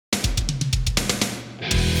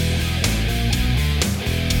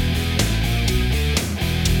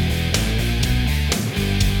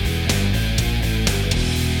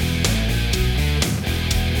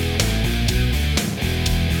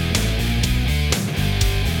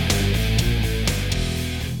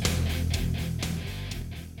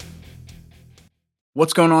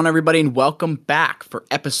What's going on, everybody, and welcome back for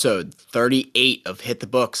episode 38 of Hit the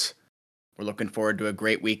Books. We're looking forward to a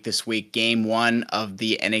great week this week. Game 1 of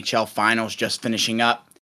the NHL Finals just finishing up.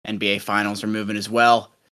 NBA Finals are moving as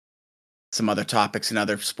well. Some other topics in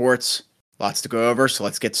other sports. Lots to go over, so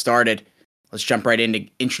let's get started. Let's jump right into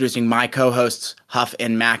introducing my co-hosts, Huff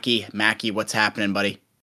and Mackie. Mackie, what's happening, buddy?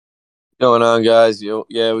 Going on, guys?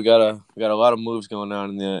 Yeah, we got a lot of moves going on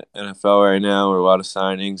in the NFL right now. Or a lot of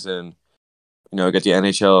signings, and we got the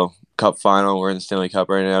NHL Cup final. We're in the Stanley Cup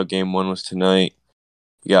right now. Game 1 was tonight.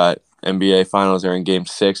 We got NBA Finals are in Game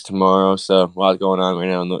 6 tomorrow. So a lot going on right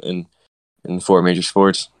now in the four major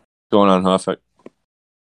sports. What's going on, Huff?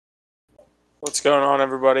 What's going on,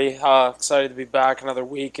 everybody? Excited to be back another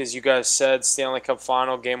week. As you guys said, Stanley Cup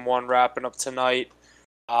final, Game 1 wrapping up tonight.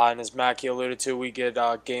 And as Mackie alluded to, we get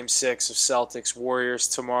Game 6 of Celtics-Warriors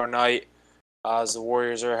tomorrow night. As the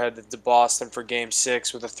Warriors are headed to Boston for Game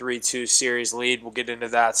 6 with a 3-2 series lead. We'll get into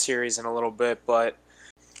that series in a little bit. But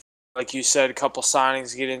like you said, a couple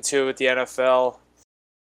signings to get into with the NFL.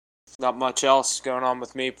 Not much else going on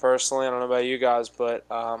with me personally. I don't know about you guys, but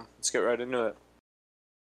let's get right into it.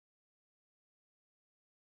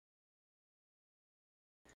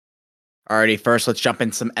 Alrighty, first let's jump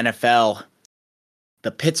in some NFL. The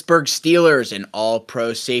Pittsburgh Steelers and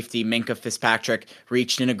all-pro safety Minkah Fitzpatrick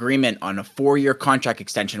reached an agreement on a 4-year contract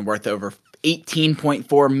extension worth over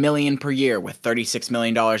 $18.4 million per year with $36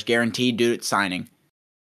 million guaranteed due to signing.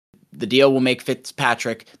 The deal will make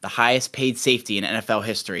Fitzpatrick the highest paid safety in NFL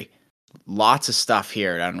history. Lots of stuff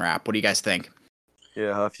here to unwrap. What do you guys think?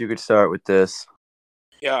 Yeah, if you could start with this.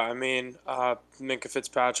 Yeah, I mean, Minkah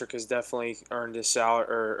Fitzpatrick has definitely earned this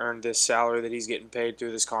salary that he's getting paid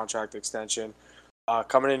through this contract extension.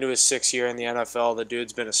 Coming into his 6th year in the NFL, the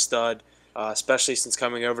dude's been a stud, especially since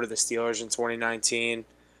coming over to the Steelers in 2019.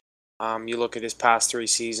 You look at his past 3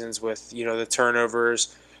 seasons with the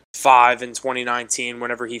turnovers, 5 in 2019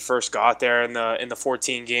 whenever he first got there. In the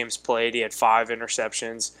 14 games played, he had 5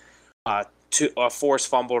 interceptions, a forced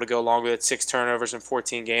fumble to go along with it, 6 turnovers in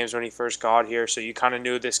 14 games when he first got here. So you kind of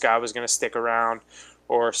knew this guy was going to stick around,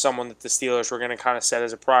 or someone that the Steelers were going to kind of set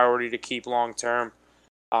as a priority to keep long term.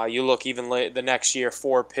 You look even late the next year,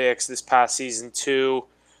 4 picks. This past season, 2.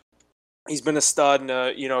 He's been a stud and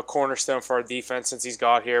a cornerstone for our defense since he's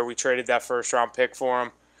got here. We traded that first-round pick for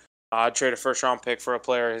him. I'd trade a first-round pick for a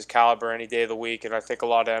player of his caliber any day of the week, and I think a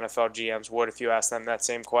lot of NFL GMs would if you asked them that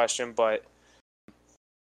same question. But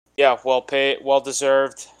yeah, well paid, well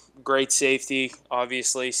deserved, great safety.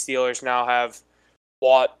 Obviously, Steelers now have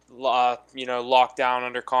Watt, locked down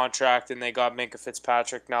under contract, and they got Minkah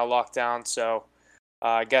Fitzpatrick now locked down. So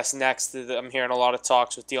I guess next, I'm hearing a lot of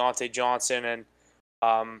talks with Deontay Johnson, and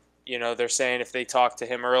they're saying if they talk to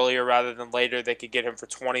him earlier rather than later, they could get him for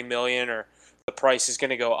 $20 million, or the price is going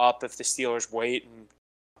to go up if the Steelers wait. And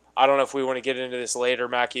I don't know if we want to get into this later,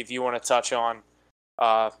 Mackie. If you want to touch on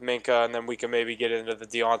Minkah, and then we can maybe get into the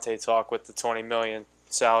Deontay talk with the $20 million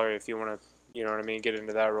salary. If you want to, get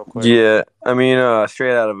into that real quick. Yeah, I mean,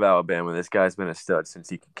 straight out of Alabama, this guy's been a stud since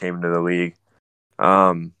he came into the league.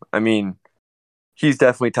 I mean, he's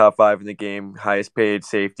definitely top 5 in the game, highest paid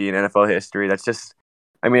safety in NFL history. That's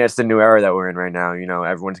the new era that we're in right now.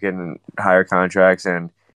 Everyone's getting higher contracts,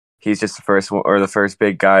 and he's just the first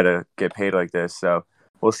big guy to get paid like this. So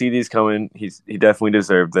we'll see these coming. He definitely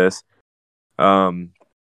deserved this.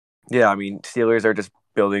 Yeah, I mean, Steelers are just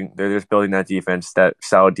building that defense, that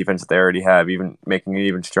solid defense that they already have, even making it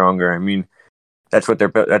even stronger. I mean, that's what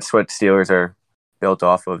Steelers are built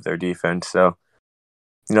off of, their defense. So,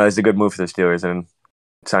 it's a good move for the Steelers, and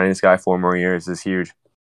signing this guy 4 more years is huge.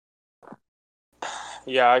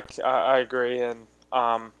 Yeah, I agree. And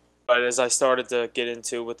but as I started to get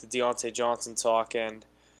into with the Deontay Johnson talk, and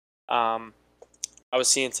I was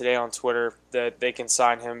seeing today on Twitter that they can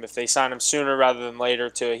sign him if they sign him sooner rather than later.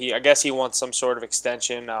 I guess he wants some sort of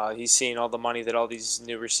extension. He's seeing all the money that all these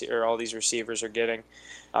all these receivers are getting,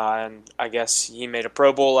 and I guess he made a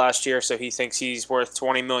Pro Bowl last year, so he thinks he's worth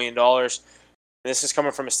 $20 million. This is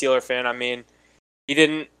coming from a Steeler fan. I mean, he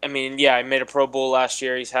made a Pro Bowl last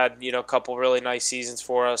year. He's had a couple really nice seasons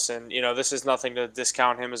for us, and this is nothing to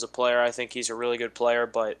discount him as a player. I think he's a really good player,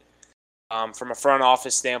 but from a front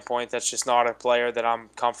office standpoint, that's just not a player that I'm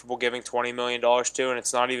comfortable giving $20 million to, and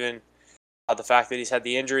it's not even the fact that he's had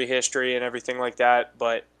the injury history and everything like that,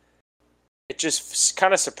 but it just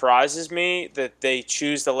kind of surprises me that they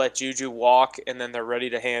choose to let Juju walk, and then they're ready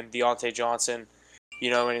to hand Deontay Johnson,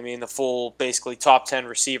 the full, basically top 10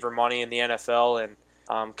 receiver money in the NFL,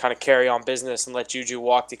 and kind of carry on business and let Juju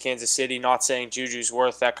walk to Kansas City. Not saying Juju's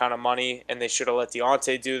worth that kind of money, and they should have let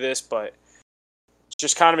Deontay do this, but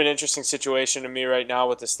just kind of an interesting situation to me right now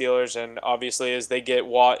with the Steelers. And obviously, as they get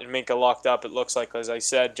Watt and Minka locked up, it looks like, as I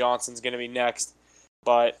said, Johnson's going to be next.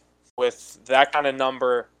 But with that kind of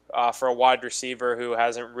number for a wide receiver who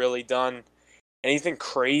hasn't really done anything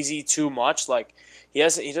crazy too much, like he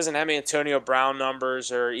doesn't have Antonio Brown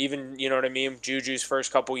numbers or even, you know what I mean, Juju's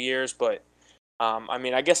first couple years. But I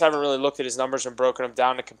mean, I guess I haven't really looked at his numbers and broken them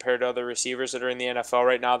down to compare to other receivers that are in the NFL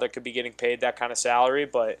right now that could be getting paid that kind of salary.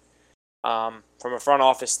 But from a front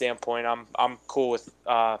office standpoint, I'm cool with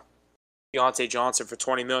Deontay Johnson for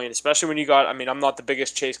 $20 million, especially when you got. I mean, I'm not the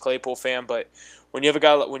biggest Chase Claypool fan, but when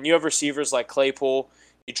you have receivers like Claypool,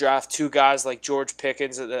 you draft two guys like George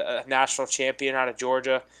Pickens, a national champion out of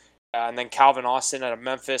Georgia, and then Calvin Austin out of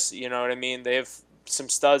Memphis. You know what I mean? They have some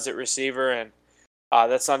studs at receiver, and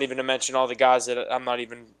that's not even to mention all the guys that I'm not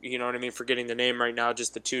even, you know what I mean, forgetting the name right now.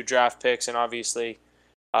 Just the two draft picks, and obviously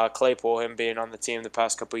Claypool, him being on the team the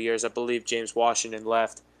past couple of years. I believe James Washington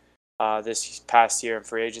left this past year in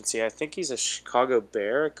free agency. I think he's a Chicago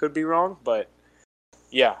Bear. I could be wrong, but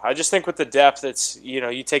yeah, I just think with the depth, it's,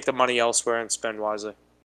 you take the money elsewhere and spend wisely.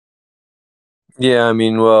 Yeah, I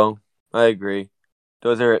mean, well, I agree.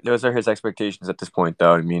 Those are his expectations at this point,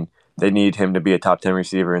 though. I mean, they need him to be a top 10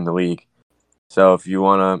 receiver in the league. So if you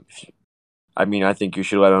want to, I mean, I think you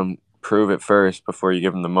should let him prove it first before you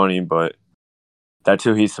give him the money. But that's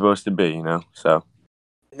who he's supposed to be, So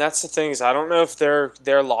And that's the thing is I don't know if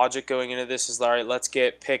their logic going into this is, all right, let's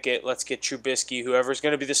get Pickett, let's get Trubisky, whoever's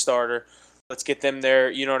going to be the starter. Let's get them there,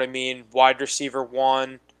 you know what I mean? Wide receiver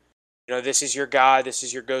one. This is your guy, this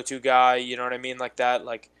is your go-to guy, you know what I mean? Like that,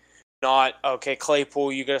 like not, okay,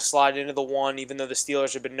 Claypool, you got to slide into the one, even though the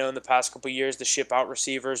Steelers have been known the past couple of years to ship out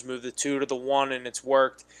receivers, move the two to the one, and it's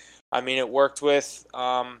worked. I mean, it worked with, you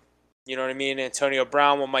know what I mean, Antonio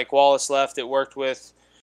Brown when Mike Wallace left. It worked with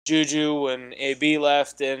Juju and AB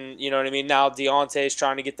left, and you know what I mean. Now Deontay's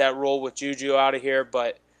trying to get that role with Juju out of here,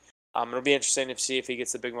 but it'll be interesting to see if he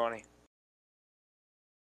gets the big money.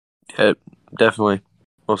 yeah, definitely,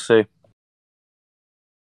 we'll see.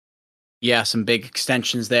 Yeah, some big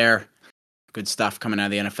extensions there. Good stuff coming out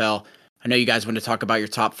of the NFL. I know you guys want to talk about your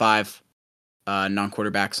top 5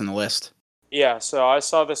 non-quarterbacks on the list. Yeah, so I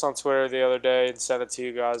saw this on Twitter the other day and sent it to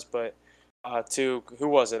you guys, but who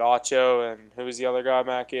was it? Acho, and who was the other guy,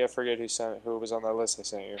 Mackie? I forget who was on that list I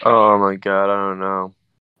sent you. Oh my God, I don't know.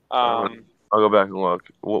 I'll go back and look.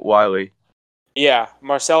 Wiley. Yeah,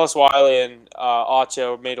 Marcellus Wiley and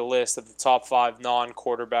Acho made a list of the top 5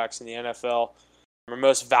 non-quarterbacks in the NFL. Our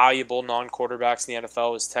most valuable non-quarterbacks in the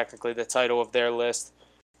NFL was technically the title of their list.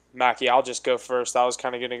 Mackie, I'll just go first. I was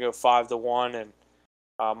kind of going to go 5-1, and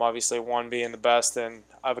obviously 1 being the best. And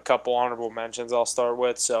I have a couple honorable mentions I'll start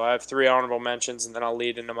with. So I have 3 honorable mentions, and then I'll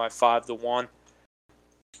lead into my 5-1.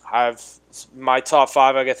 I have my top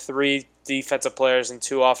 5. I got 3 defensive players and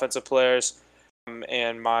 2 offensive players.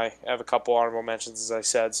 And I have a couple honorable mentions, as I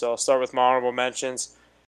said. So I'll start with my honorable mentions.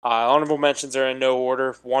 Honorable mentions are in no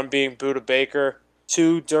order. 1 being Budda Baker,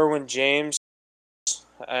 2 Derwin James,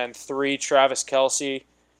 and 3 Travis Kelce.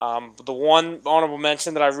 The one honorable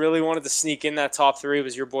mention that I really wanted to sneak in that top 3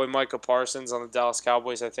 was your boy Micah Parsons on the Dallas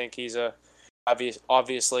Cowboys. I think he's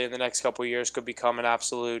obviously in the next couple of years could become an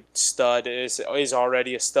absolute stud. Is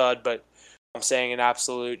already a stud, but I'm saying an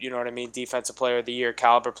absolute, you know what I mean, defensive player of the year,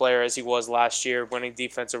 caliber player as he was last year, winning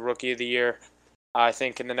defensive rookie of the year. I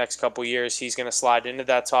think in the next couple of years he's going to slide into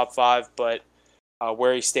that top 5, but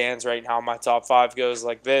where he stands right now, my top 5 goes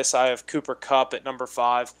like this. I have Cooper Kupp at number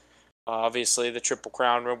 5. Obviously, the Triple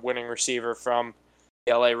Crown winning receiver from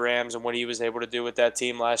the LA Rams and what he was able to do with that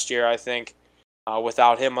team last year. I think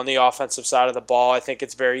without him on the offensive side of the ball, I think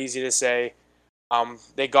it's very easy to say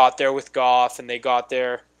they got there with Goff and they got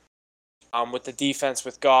there with the defense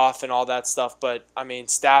with Goff and all that stuff. But, I mean,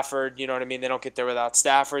 Stafford, you know what I mean? They don't get there without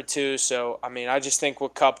Stafford, too. So, I mean, I just think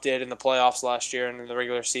what Kupp did in the playoffs last year and in the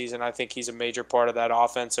regular season, I think he's a major part of that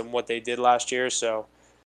offense and what they did last year. So,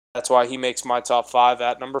 that's why he makes my top 5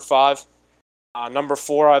 at number 5. Number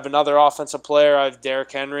 4, I have another offensive player. I have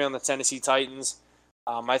Derrick Henry on the Tennessee Titans.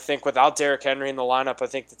 I think without Derrick Henry in the lineup, I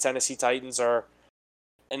think the Tennessee Titans are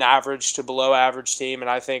an average to below average team. And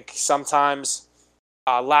I think sometimes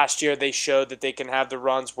last year they showed that they can have the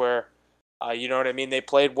runs where, you know what I mean, they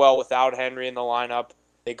played well without Henry in the lineup.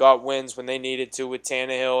 They got wins when they needed to with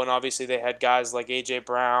Tannehill, and obviously they had guys like A.J.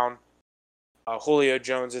 Brown, Julio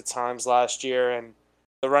Jones at times last year, and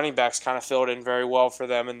the running backs kind of filled in very well for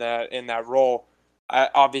them in that role.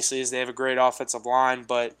 Obviously, as they have a great offensive line,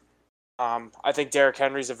 but I think Derrick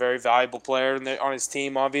Henry's a very valuable player on his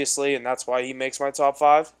team, obviously, and that's why he makes my top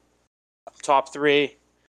 5. Top 3,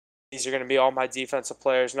 these are going to be all my defensive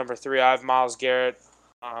players. Number 3, I have Myles Garrett.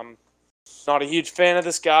 Not a huge fan of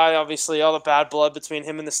this guy. Obviously, all the bad blood between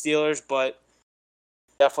him and the Steelers, but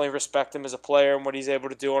definitely respect him as a player and what he's able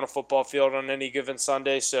to do on a football field on any given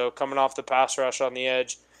Sunday. So coming off the pass rush on the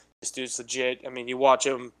edge, this dude's legit. I mean, you watch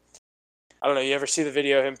him. I don't know. You ever see the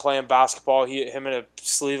video of him playing basketball? Him in a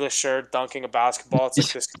sleeveless shirt dunking a basketball. It's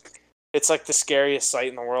like this. It's like the scariest sight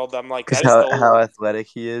in the world. I'm like, Because how athletic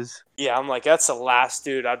he is. Yeah, I'm like, that's the last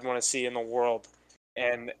dude I'd want to see in the world.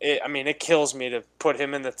 And it kills me to put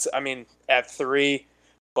him in at 3.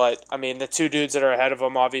 But I mean, the two dudes that are ahead of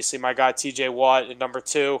him, obviously, my guy T.J. Watt at number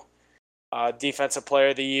 2, defensive player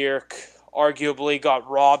of the year, arguably got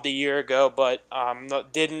robbed a year ago, but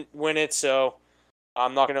didn't win it. So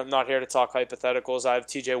I'm not here to talk hypotheticals. I have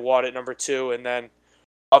T.J. Watt at number 2, and then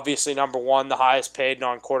obviously number 1, the highest paid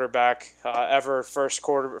non-quarterback ever, first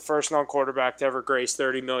non-quarterback to ever grace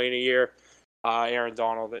 $30 million a year, Aaron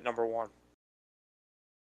Donald at number 1.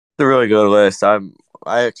 It's a really good list. I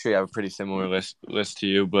actually have a pretty similar list to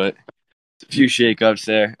you, but a few shakeups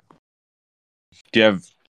there. Do you have?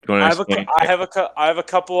 I have a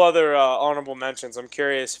couple other honorable mentions. I'm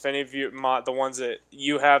curious if any of you, the ones that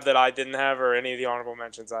you have that I didn't have, or any of the honorable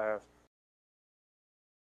mentions I have.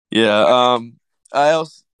 Yeah. I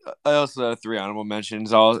also have 3 honorable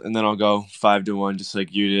mentions. And then I'll go 5 to 1, just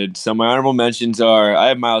like you did. So my honorable mentions are: I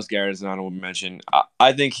have Myles Garrett as an honorable mention.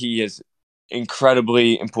 I think he is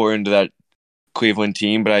incredibly important to that Cleveland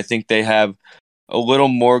team, but I think they have a little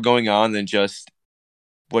more going on than just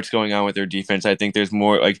what's going on with their defense. I think there's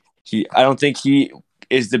more. I don't think he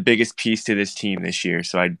is the biggest piece to this team this year,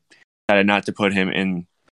 so I decided not to put him in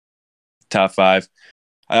top 5.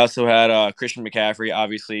 I also had Christian McCaffrey.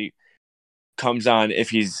 Obviously, comes on if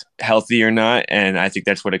he's healthy or not, and I think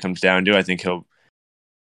that's what it comes down to. I think he'll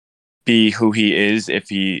be who he is if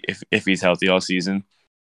he's healthy all season.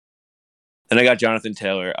 And I got Jonathan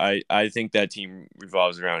Taylor. I think that team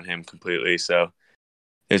revolves around him completely. So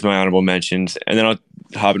there's my honorable mentions. And then I'll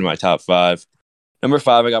hop into my top 5. Number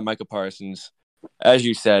 5, I got Micah Parsons. As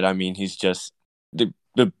you said, I mean, he's just the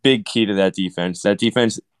big key to that defense. That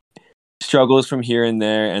defense struggles from here and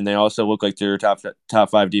there, and they also look like they're top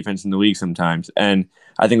 5 defense in the league sometimes. And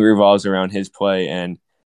I think it revolves around his play. And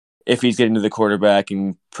if he's getting to the quarterback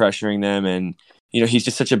and pressuring them, and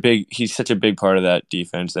he's such a big part of that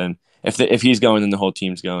defense. And if he's going, then the whole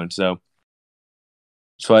team's going. So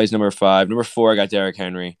that's why he's number 5. Number 4, I got Derrick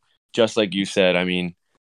Henry. Just like you said, I mean,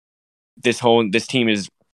 this team is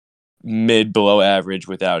below average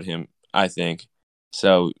without him, I think.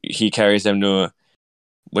 So he carries them to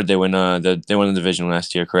would they win? They won the division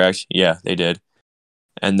last year, correct? Yeah, they did.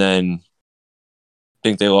 And then I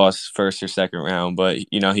think they lost first or second round, but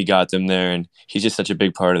he got them there, and he's just such a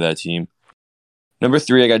big part of that team. Number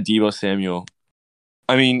 3, I got Deebo Samuel.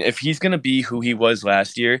 I mean, if he's going to be who he was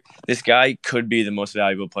last year, this guy could be the most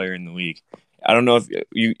valuable player in the league. I don't know if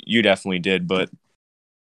you definitely did, but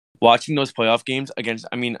watching those playoff games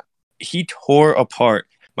he tore apart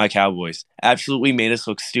my Cowboys. Absolutely made us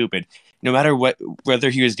look stupid. No matter whether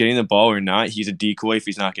he was getting the ball or not, he's a decoy if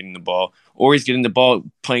he's not getting the ball, or he's getting the ball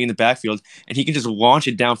playing in the backfield, and he can just launch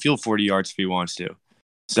it downfield 40 yards if he wants to.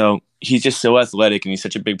 So he's just so athletic, and he's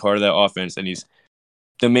such a big part of that offense, and he's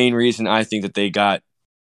the main reason I think that they got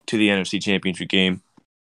to the NFC Championship game.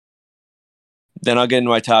 Then I'll get into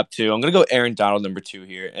my top 2. I'm going to go Aaron Donald, number 2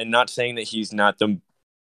 here, and not saying that he's not the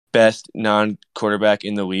best non-quarterback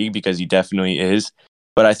in the league, because he definitely is,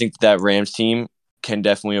 but I think that Rams team can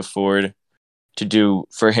definitely afford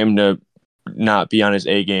for him to not be on his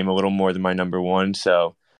A game a little more than my number 1,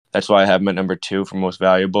 so that's why I have him at number 2 for most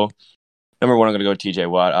valuable. Number 1, I'm going to go T.J.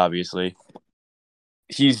 Watt, obviously.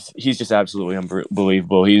 He's just absolutely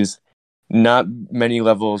unbelievable. He's not many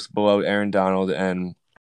levels below Aaron Donald, and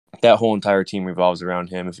that whole entire team revolves around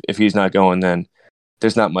him. If he's not going, then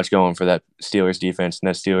there's not much going for that Steelers defense and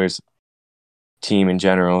that Steelers team in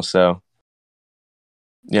general. So,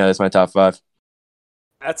 yeah, that's my top 5.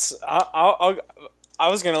 I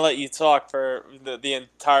was gonna let you talk for the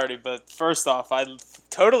entirety, but first off, I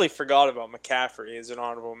totally forgot about McCaffrey as an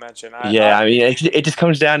honorable mention. It just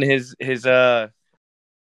comes down to his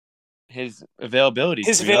availability.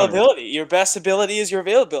 His availability. Your best ability is your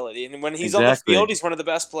availability. And when he's on the field, he's one of the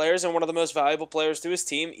best players and one of the most valuable players to his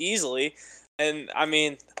team, easily. And, I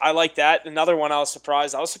mean, I like that. Another one I was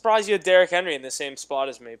surprised. I was surprised you had Derrick Henry in the same spot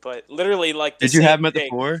as me. But literally, like, did you have him at the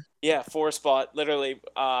 4? Yeah, 4 spot. Literally.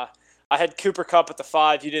 I had Cooper Kupp at the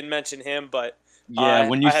 5. You didn't mention him, but... Yeah,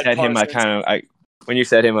 when you said him, when you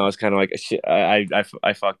said him, I was kind of like, shit,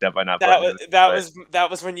 I fucked up by not putting him.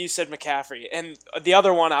 That was when you said McCaffrey. And the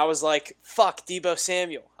other one, I was like, fuck, Deebo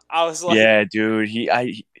Samuel. I was like, Yeah, dude.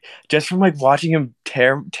 Just from like watching him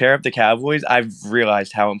tear up the Cowboys, I've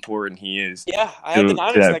realized how important he is yeah, I had the to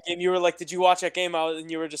Niners in that. that game. You were like, did you watch that game? And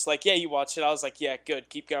you were just like, yeah, you watched it. I was like, yeah, good,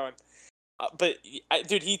 keep going. But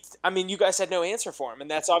dude, I mean, you guys had no answer for him, and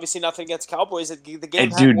that's obviously nothing against Cowboys. The game,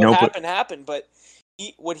 And dude, what no, but happened. But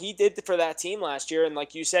what he did for that team last year, and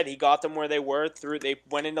like you said, he got them where they were. They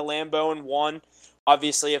went into Lambeau and won.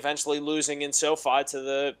 Obviously, eventually losing in SoFi to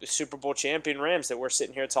the Super Bowl champion Rams that we're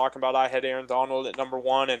sitting here talking about. I had Aaron Donald at number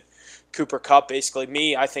 1 and Cooper Kupp, basically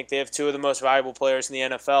me. I think they have 2 of the most valuable players in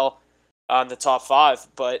the NFL in the top 5.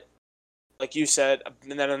 But like you said,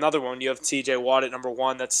 and then another one, you have T.J. Watt at number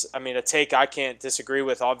 1. That's, I mean, a take I can't disagree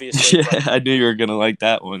with, obviously. yeah, But I knew you were gonna like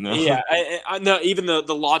that one though. yeah, I know. Even the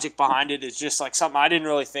logic behind it is just like something I didn't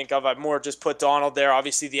really think of. I more just put Donald there.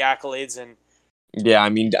 Obviously, the accolades and Yeah, I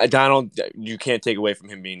mean, Donald, you can't take away from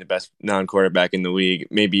him being the best non-quarterback in the league,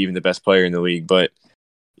 maybe even the best player in the league. But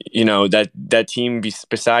you know that team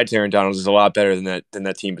besides Aaron Donald is a lot better than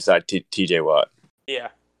that team besides T.J. Watt. yeah,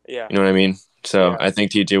 yeah, You know what I mean? So yeah. I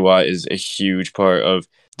think T.J. Watt is a huge part of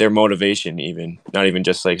their motivation, even not even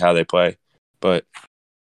just like how they play, but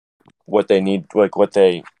what they need, like What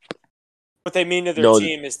they mean to their know,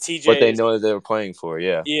 team is what TJ they is know that they're playing for.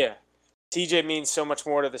 Yeah, yeah. TJ means so much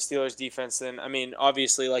more to the Steelers defense than I mean,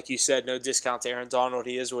 obviously, like you said, no discount to Aaron Donald.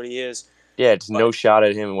 He is what he is. yeah. It's But no shot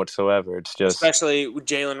at him whatsoever. It's just especially with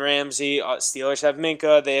Jalen Ramsey, Steelers have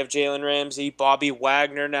Minka. They have Jalen Ramsey, Bobby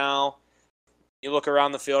Wagner now. You look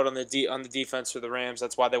around the field on the defense for the Rams.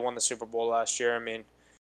 That's why they won the Super Bowl last year. I mean,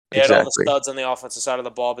 they had all the exactly. studs on the offensive side of the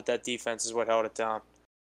ball, but that defense is what held it down.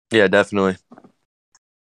 Yeah, definitely.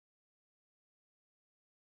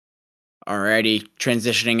 Alrighty,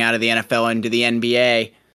 transitioning out of the NFL into the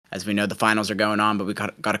NBA. As we know, the finals are going on, but we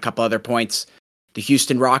got a couple other points. The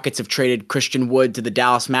Houston Rockets have traded Christian Wood to the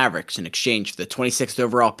Dallas Mavericks in exchange for the 26th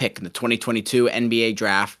overall pick in the 2022 NBA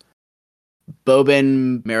draft.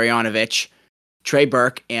 Boban Marjanovic, Trey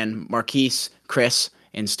Burke, and Marquise Chris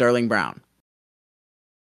and Sterling Brown.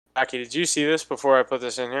 Aki, did you see this before I put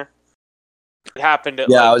this in here? It happened at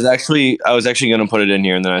Yeah, like I was actually gonna put it in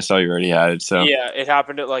here, and then I saw you already had it. So yeah, it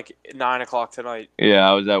happened at like 9:00 tonight. yeah,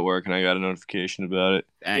 I was at work and I got a notification about it.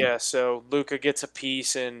 Dang. Yeah, so Luka gets a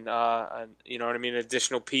piece and you know what I mean, an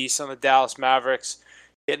additional piece on the Dallas Mavericks,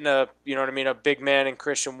 getting a you know what I mean, a big man in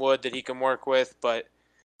Christian Wood that he can work with. But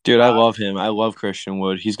Dude, I love him. I love Christian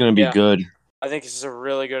Wood. He's gonna be yeah, good. I think this is a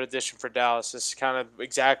really good addition for Dallas. This is kind of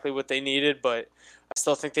exactly what they needed, but I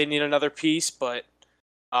still think they need another piece. But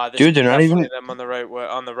this Dude, is they're not definitely even. them on the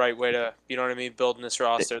right way to you know what I mean, building this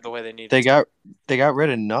roster the way they need They it. got rid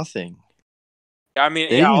of nothing. I mean,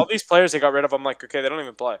 They yeah, all didn't. these players they got rid of, I'm like, okay, they don't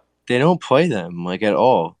even play. They don't play them like at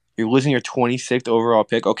all. You're losing your 26th overall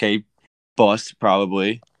pick. Okay, bust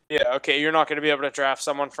probably. Yeah, okay, you're not going to be able to draft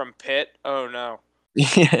someone from Pitt. Oh no.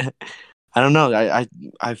 Yeah, I don't know.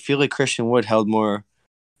 I feel like Christian Wood held more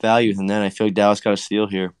value than that. I feel like Dallas got a steal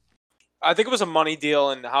here. I think it was a money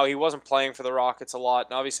deal and how he wasn't playing for the Rockets a lot.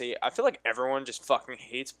 And obviously, I feel like everyone just fucking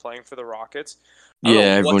hates playing for the Rockets. I don't Yeah,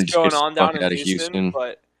 know everyone what's just going gets on the fuck down in out of Houston, Houston.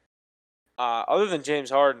 but other than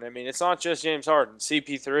James Harden, I mean, it's not just James Harden.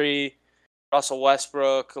 CP3, Russell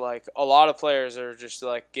Westbrook, like a lot of players are just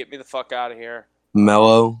like, get me the fuck out of here.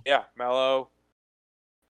 Melo. Yeah, Melo.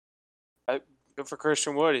 Good for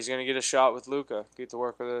Christian Wood. He's going to get a shot with Luka. Get to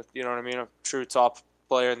work with a, you know what I mean, a true top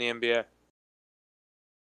player in the NBA.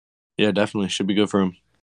 Yeah, definitely should be good for him.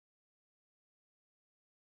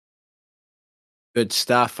 Good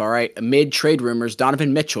stuff. All right. Amid trade rumors,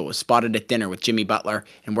 Donovan Mitchell was spotted at dinner with Jimmy Butler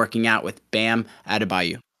and working out with Bam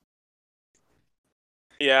Adebayo.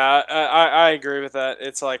 Yeah, I agree with that.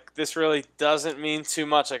 It's like this really doesn't mean too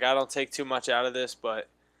much. Like I don't take too much out of this, but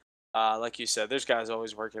like you said, there's guys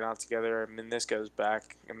always working out together. I mean, this goes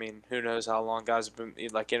back. I mean, who knows how long guys have been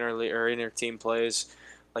like inter team plays.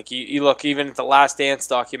 Like you look even at the Last Dance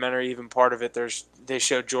documentary, even part of it. They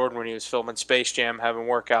showed Jordan when he was filming Space Jam having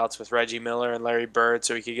workouts with Reggie Miller and Larry Bird,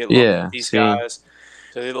 so he could get looks Yeah, at these see, guys.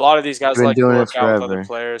 So a lot of these guys been like to doing it work out with other forever.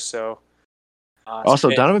 players. So Also,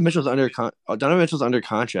 Donovan Mitchell's under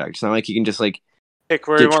contract. It's not like he can just like pick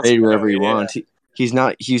where he get wants to traded go. wherever he Yeah. wants. He's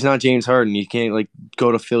not James Harden. He can't like go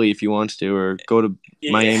to Philly if he wants to, or go to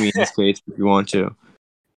Miami in this case if you want to.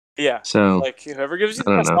 Yeah. So Like whoever gives you I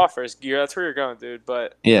the don't best know. offers, that's where you're going, dude.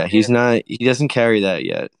 But Yeah, he's not. He doesn't carry that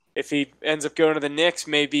yet. if he ends up going to the Knicks,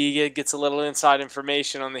 maybe he gets a little inside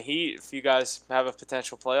information on the Heat if you guys have a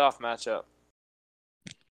potential playoff matchup.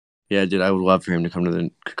 Yeah, dude, I would love for him to come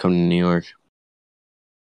to New York.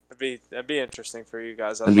 That'd be interesting for you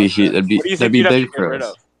guys. That'd be What do you that'd think be you'd have to big get for rid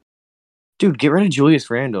us. of? Dude, get rid of Julius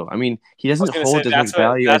Randle. I mean, he I was doesn't gonna hold say as much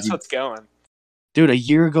value as that's he. what's going. Dude, a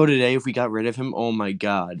year ago today, if we got rid of him, oh my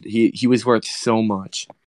god, he was worth so much.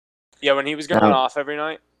 Yeah, when he was going off every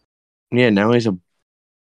night. Yeah, now he's a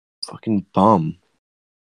fucking bum.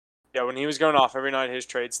 Yeah, when he was going off every night, his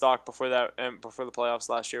trade stock before that and before the playoffs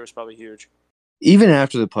last year was probably huge. Even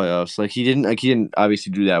after the playoffs, he didn't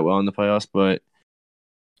obviously do that well in the playoffs, but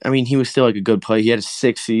I mean, he was still a good player. He had a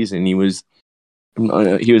 6th season. He was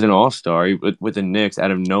an all-star with the Knicks out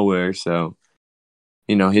of nowhere. So,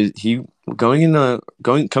 coming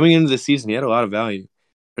into the season, he had a lot of value,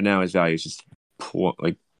 but now his value is just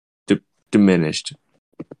diminished.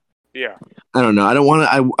 Yeah, I don't know. I don't want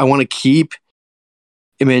to. I want to keep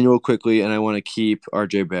Emmanuel quickly, and I want to keep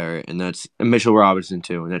R.J. Barrett, and Mitchell Robinson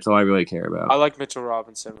too, and that's all I really care about. I like Mitchell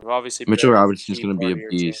Robinson. Obviously, Mitchell Robinson's going to be a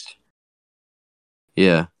beast.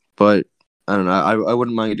 Yeah, but I don't know. I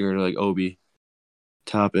wouldn't mind getting rid of Obi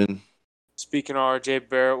Toppin. Speaking of R.J.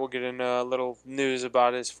 Barrett, we'll get into a little news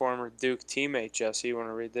about his former Duke teammate. Jesse, you want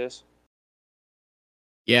to read this?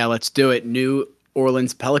 Yeah, let's do it. New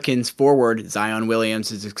Orleans Pelicans forward Zion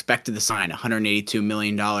Williams is expected to sign a $182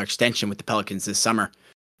 million extension with the Pelicans this summer.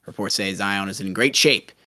 Reports say Zion is in great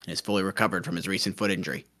shape and is fully recovered from his recent foot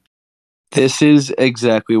injury. This is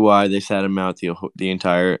exactly why they sat him out the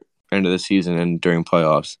entire end of the season and during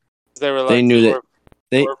playoffs. They knew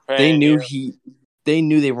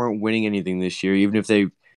they weren't winning anything this year, even if they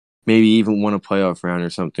maybe even won a playoff round or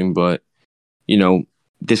something. But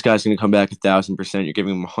this guy's going to come back 1,000%. You're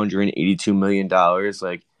giving him $182 million.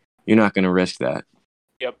 You're not going to risk that.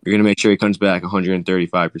 Yep. You're going to make sure he comes back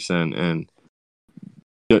 135% and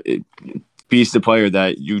beats the player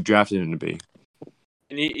that you drafted him to be.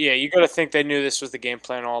 And you got to think they knew this was the game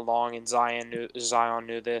plan all along, and Zion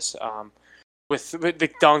knew this. With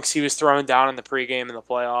the dunks he was throwing down in the pregame and the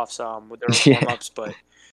playoffs, with their warm-ups, but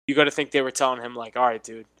you got to think they were telling him all right,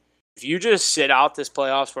 dude, if you just sit out this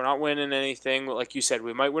playoffs, we're not winning anything. Like you said,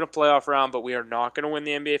 we might win a playoff round, but we are not going to win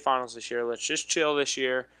the NBA Finals this year. Let's just chill this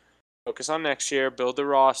year, focus on next year, build the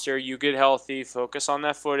roster. You get healthy, focus on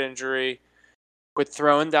that foot injury. Quit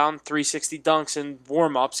throwing down 360 dunks and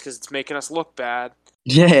warm-ups because it's making us look bad.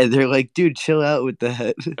 Yeah, they're like, dude, chill out with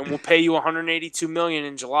that. And we'll pay you $182 million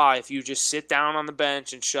in July if you just sit down on the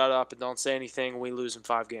bench and shut up and don't say anything. We lose in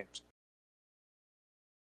 5 games.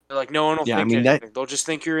 They're like, no one will think anything. They'll just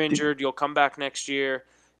think you're injured. You'll come back next year.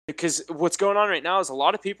 Because what's going on right now is a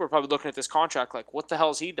lot of people are probably looking at this contract like, what the hell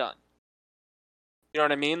has he done? You know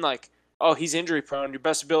what I mean? Oh, he's injury prone. Your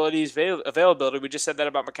best ability is availability. We just said that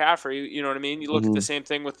about McCaffrey. You know what I mean? You look at the same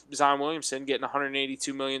thing with Zion Williamson getting a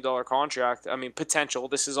 $182 million contract. I mean, potential.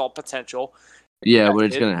 This is all potential. Yeah, but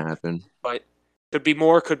it's going to happen. But could be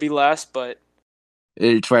more, could be less, but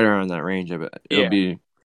it's right around that range. I bet it'll be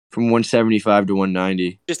from 175 to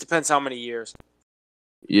 190. Just depends how many years.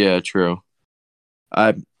 Yeah, true.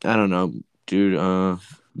 I don't know, dude.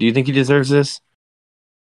 Do you think he deserves this?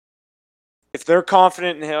 If they're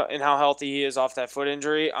confident in how healthy he is off that foot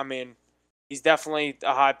injury, I mean, he's definitely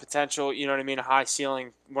a high potential, you know what I mean, a high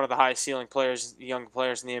ceiling, one of the highest ceiling players, young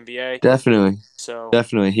players in the NBA. Definitely. So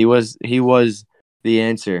definitely, he was the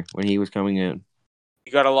answer when he was coming in.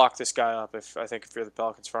 You got to lock this guy up. If you're the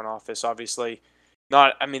Pelicans front office, obviously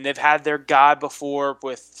not. I mean, they've had their guy before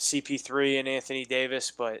with CP3 and Anthony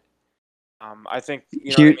Davis, but I think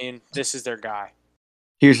what I mean. This is their guy.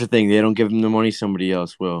 Here's the thing: they don't give him the money, somebody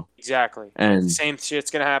else will. Exactly. And the same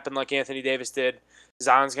shit's gonna happen like Anthony Davis did.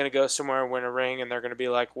 Zion's gonna go somewhere and win a ring, and they're gonna be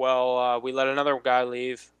like, "Well, we let another guy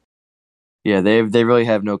leave." Yeah, they really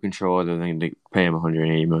have no control other than to pay him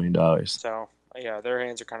 $180 million. So yeah, their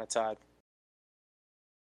hands are kind of tied.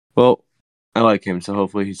 Well, I like him, so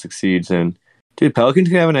hopefully he succeeds. And dude, Pelicans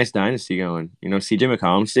can have a nice dynasty going. CJ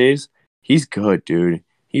McCollum stays. He's good, dude.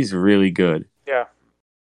 He's really good. Yeah.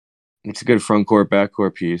 It's a good front court, back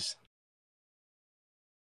court piece.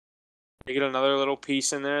 You get another little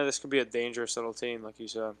piece in there, this could be a dangerous little team, like you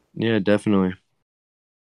said. Yeah, definitely.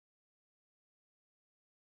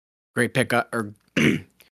 Great pickup or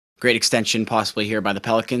great extension possibly here by the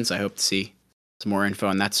Pelicans. I hope to see some more info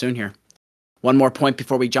on that soon here. One more point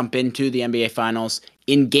before we jump into the NBA Finals.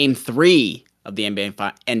 In Game 3 of the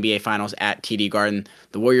NBA Finals at TD Garden,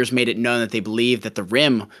 the Warriors made it known that they believed that the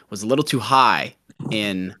rim was a little too high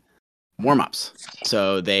in warm-ups.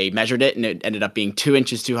 So they measured it, and it ended up being 2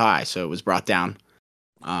 inches too high, so it was brought down.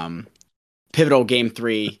 Pivotal Game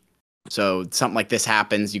 3, so something like this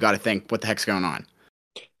happens, you got to think, what the heck's going on?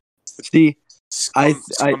 See,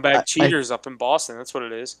 scumbag cheaters up in Boston, that's what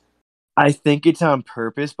it is. I think it's on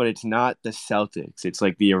purpose, but it's not the Celtics. It's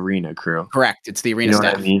like the arena crew. Correct. It's the arena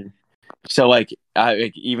staff. What I mean? So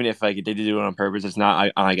even if they did do it on purpose, it's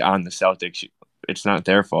not on the Celtics. It's not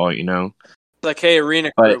their fault, Like, hey,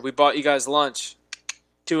 arena crew, we bought you guys lunch.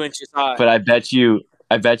 2 inches high. But I bet you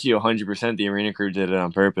 100% the arena crew did it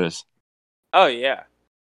on purpose. Oh yeah.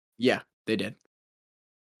 Yeah, they did.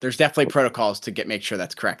 There's definitely protocols to make sure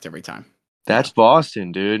that's correct every time. That's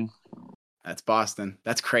Boston, dude. That's Boston.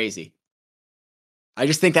 That's crazy. I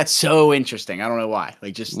just think that's so interesting. I don't know why.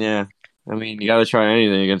 Yeah. I mean, you got to try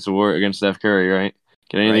anything against Steph Curry, right?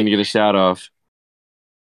 Get anything Right. to get a shot off.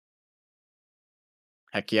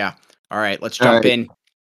 Heck yeah. All right, let's jump in.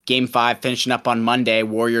 Game 5 finishing up on Monday.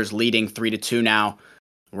 Warriors leading 3-2 now.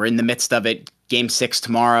 We're in the midst of it. Game 6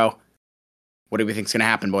 tomorrow. What do we think's going to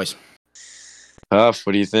happen, boys? Tough.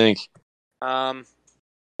 What do you think? Going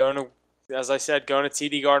to, as I said, going to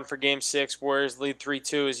TD Garden for Game 6. Warriors lead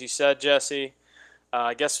 3-2, as you said, Jesse.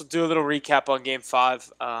 I guess we'll do a little recap on Game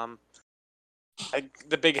 5.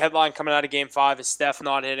 The big headline coming out of Game 5 is Steph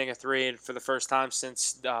not hitting a three, and for the first time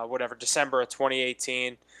since December of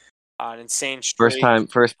 2018. An insane streak.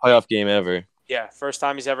 First playoff game ever. Yeah, first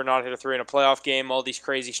time he's ever not hit a three in a playoff game. All these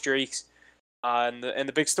crazy streaks, and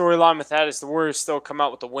the big storyline with that is the Warriors still come out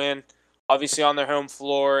with the win. Obviously on their home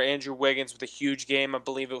floor, Andrew Wiggins with a huge game. I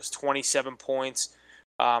believe it was 27 points.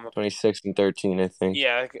 26 and 13, I think.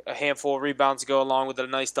 Yeah, a handful of rebounds to go along with a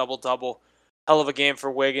nice double-double. Hell of a game for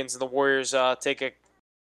Wiggins, and the Warriors take a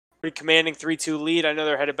pretty commanding 3-2 lead. I know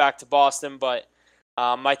they're headed back to Boston, but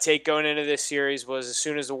my take going into this series was as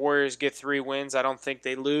soon as the Warriors get 3 wins, I don't think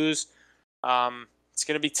they lose. It's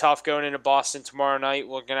going to be tough going into Boston tomorrow night.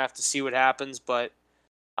 We're going to have to see what happens, but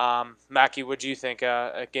Mackie, what do you think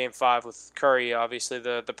at Game 5 with Curry? Obviously,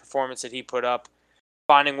 the performance that he put up,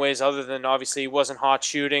 finding ways other than obviously he wasn't hot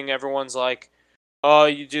shooting. Everyone's like, oh,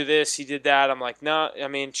 you do this, he did that. I'm like, no. I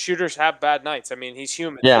mean, shooters have bad nights. I mean, he's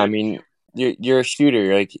human. Yeah, I mean, you're a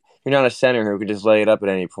shooter. Like, you're not a center who can just lay it up at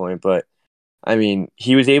any point. But I mean,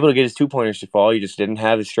 he was able to get his 2-pointers to fall. He just didn't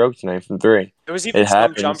have his stroke tonight from 3. There was even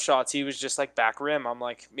some jump shots. He was just like back rim. I'm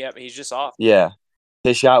like, yeah, he's just off. Yeah.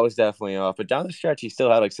 His shot was definitely off, but down the stretch, he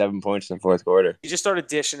still had like 7 points in the fourth quarter. He just started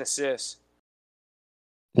dishing assists.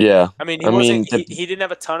 Yeah. I mean, he didn't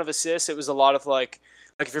have a ton of assists. It was a lot of like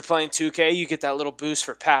if you're playing 2K, you get that little boost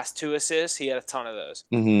for past 2 assists. He had a ton of those.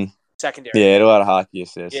 Mm-hmm. Secondary. Yeah, he had a lot of hockey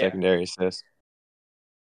assists, secondary assists.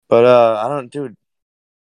 But dude,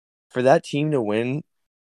 for that team to win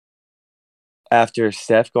after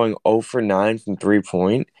Steph going 0 for 9 from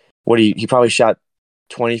 3-point, he probably shot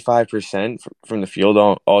 25% from the field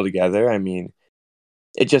altogether. I mean,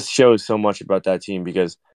 it just shows so much about that team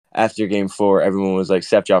because after Game 4, everyone was like,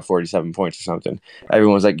 Steph dropped 47 points or something.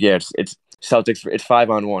 Everyone was like, yeah, it's Celtics. It's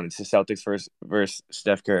 5-on-1. It's the Celtics versus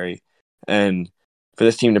Steph Curry. And for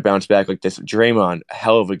this team to bounce back like this, Draymond,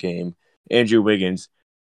 hell of a game. Andrew Wiggins,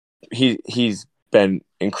 he's been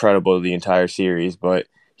incredible the entire series, but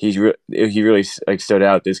he really like stood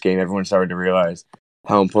out this game. Everyone started to realize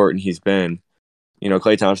how important he's been. You know,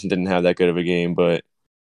 Klay Thompson didn't have that good of a game, but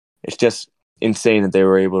it's just insane that they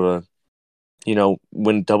were able to, you know,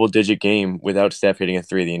 win a double-digit game without Steph hitting a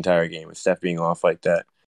three the entire game, with Steph being off like that.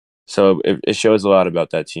 So it shows a lot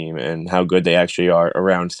about that team and how good they actually are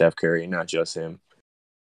around Steph Curry, not just him.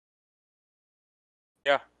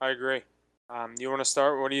 Yeah, I agree. You want to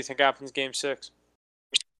start? What do you think happens Game 6?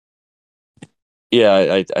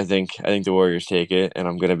 Yeah, I think the Warriors take it, and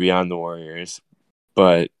I'm going to be on the Warriors,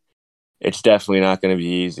 but it's definitely not going to be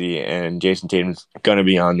easy, and Jason Tatum's going to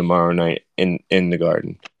be on tomorrow night in the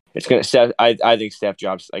Garden. It's going to I think Steph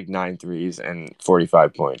drops like 9 threes and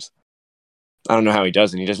 45 points. I don't know how he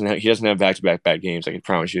doesn't. He doesn't have back-to-back bad games. I can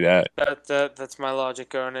promise you that. That's my logic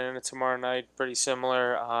going in tomorrow night. Pretty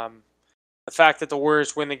similar. The fact that the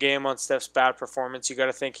Warriors win the game on Steph's bad performance, you got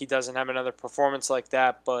to think he doesn't have another performance like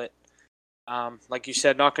that. But like you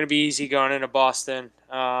said, not going to be easy going into Boston.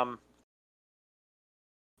 I'm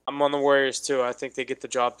on the Warriors too. I think they get the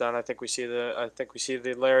job done. I think we see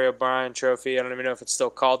the Larry O'Brien Trophy. I don't even know if it's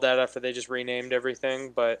still called that after they just renamed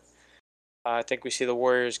everything, but I think we see the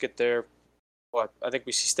Warriors get their I think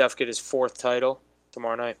we see Steph get his 4th title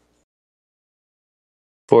tomorrow night.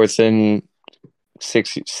 4th in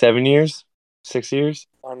 7 years, 6 years.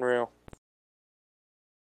 Unreal.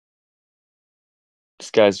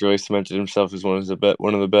 This guy's really cemented himself as one of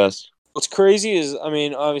the best. What's crazy is, I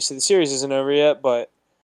mean, obviously the series isn't over yet, but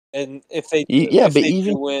if they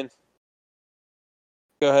do win,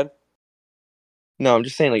 go ahead. No, I'm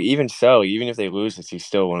just saying, like, even so, even if they lose this, he's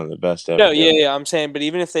still one of the best ever. No, yeah, I'm saying, but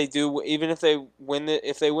even if they win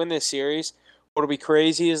this series, what'll be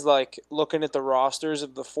crazy is like looking at the rosters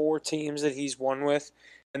of the 4 teams that he's won with,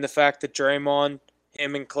 and the fact that Draymond,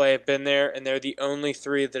 him, and Klay have been there, and they're the only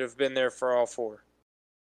 3 that have been there for all 4.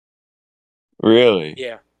 Really?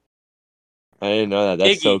 Yeah. I didn't know that.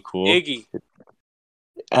 That's so cool. Iggy.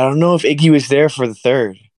 I don't know if Iggy was there for the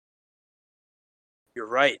third. You're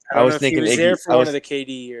right. I I don't know was if he thinking was Iggy. there for one of the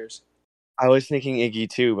KD years. I was thinking Iggy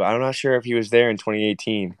too, but I'm not sure if he was there in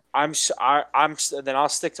 2018. Then I'll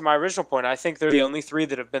stick to my original point. I think they're the only three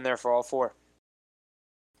that have been there for all four.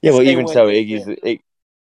 Yeah, If well, they win, they win.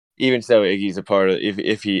 even so, Iggy's a part of.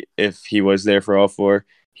 If he was there for all four,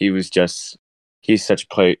 he's played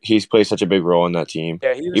such a big role in that team.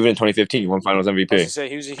 Yeah, Even in 2015, he won Finals I was MVP. gonna say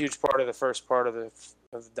he was a huge part of the first part of the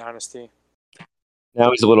dynasty. Now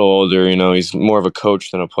he's a little older, he's more of a coach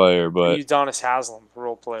than a player, but Udonis Haslam,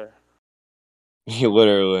 role player. he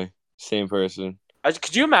literally same person.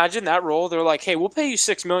 Could you imagine that role? They're like, "Hey, we'll pay you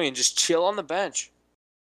 $6 million. Just chill on the bench."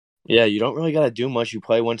 Yeah, you don't really gotta do much. You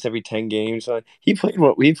play once every 10 games. He played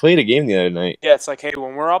a game the other night. Yeah, it's like, "Hey,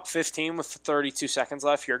 when we're up 15 with 32 seconds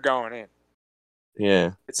left, you're going in."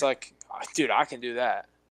 Yeah. It's like, dude, I can do that.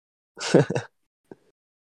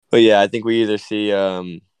 But yeah, I think we either see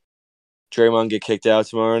Draymond get kicked out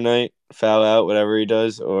tomorrow night, foul out, whatever he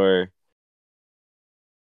does, or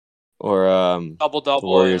Double the double,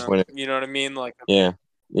 Warriors win it. you know what I mean? Like, Yeah,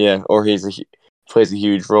 yeah, or plays a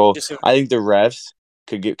huge role. just I think the refs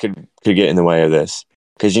could get in the way of this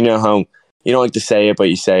because you know how you don't like to say it, but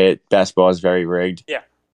you say it. Basketball is very rigged. Yeah.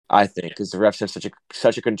 I think because the refs have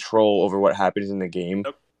such a control over what happens in the game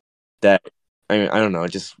Yep. that I mean I don't know.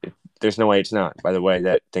 There's no way it's not by the way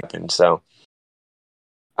that thinking. So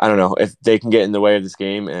I don't know if they can get in the way of this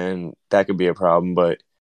game, and that could be a problem. But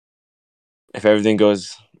if everything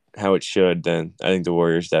goes how it should, then I think the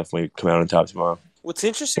Warriors definitely come out on top tomorrow. What's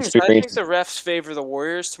interesting is I think the refs favor the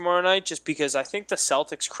Warriors tomorrow night just because I think the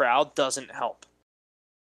Celtics crowd doesn't help.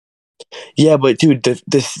 Yeah, but dude, the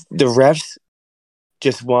refs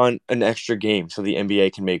just want an extra game so the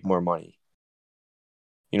NBA can make more money.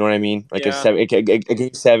 You know what I mean? Like a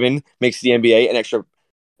game 7 makes the NBA an extra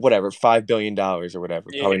whatever $5 billion or whatever.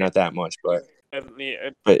 Yeah. Probably not that much, but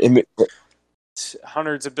it's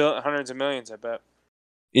hundreds of millions, I bet.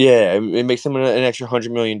 Yeah, it makes them an extra $100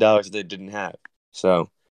 million that they didn't have. So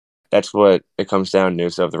that's what it comes down to.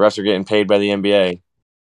 So if the refs are getting paid by the NBA,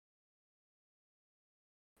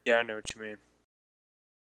 yeah, I know what you mean.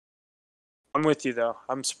 I'm with you though.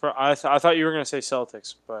 I'm surprised. I thought you were gonna say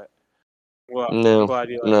Celtics, but no, I'm glad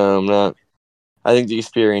you like no, I'm not. I think the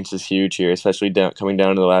experience is huge here, especially coming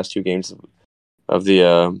down to the last two games of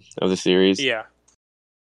the series. Yeah,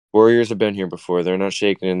 Warriors have been here before. They're not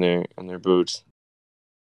shaking in their boots.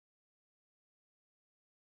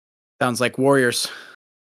 Sounds like Warriors.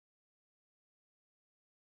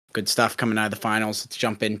 Good stuff coming out of the finals. Let's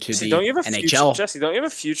jump into the NHL. Jesse, don't you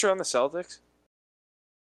have a future on the Celtics?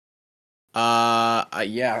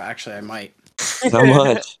 Yeah, actually, I might. How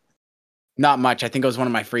much? Not much. I think it was one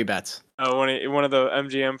of my free bets. Oh, one of the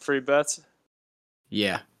MGM free bets?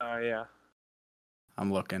 Yeah. Yeah.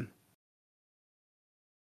 I'm looking.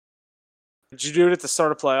 Did you do it at the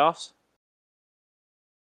start of playoffs?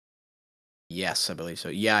 Yes, I believe so.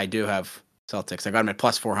 Yeah, I do have Celtics. I got them at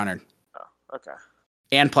plus 400. Oh, okay.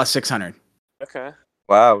 And plus 600. Okay.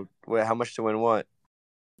 Wow. Wait, how much to win what?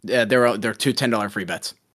 Yeah, they're two $10 free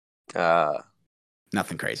bets.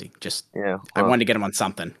 Nothing crazy. Just yeah. Well, I wanted to get them on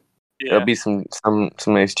something. Yeah. There'll be some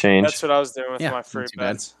nice change. That's what I was doing with my free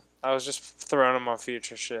bad. bets. I was just throwing them on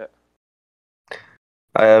future shit.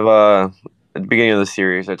 I have at the beginning of the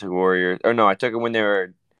series, I took Warriors. Or no, I took it when they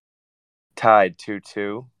were tied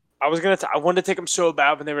 2-2. I wanted to take them so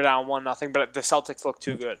bad when they were down 1-0, but the Celtics looked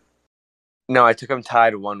too good. No, I took them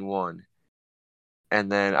tied 1-1.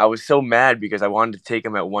 And then I was so mad because I wanted to take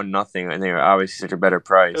them at 1-0, and they were obviously such a better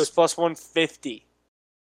price. It was plus 150.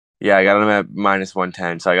 Yeah, I got them at minus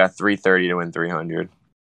 110, so I got 330 to win 300.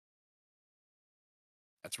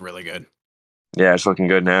 That's really good. Yeah, it's looking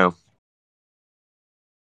good now.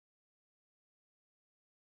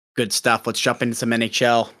 Good stuff. Let's jump into some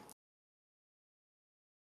NHL.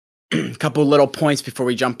 A couple little points before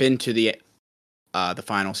we jump into the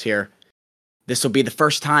finals here. This will be the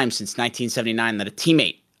first time since 1979 that a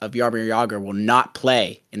teammate of Jaromir Jagr will not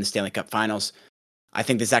play in the Stanley Cup Finals. I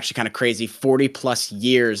think this is actually kind of crazy. 40-plus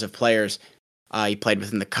years of players he played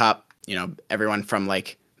within the Cup. You know, everyone from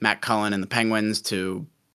like Matt Cullen and the Penguins to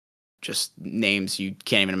just names you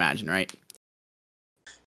can't even imagine, right?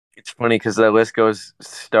 It's funny because the list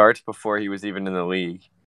starts before he was even in the league.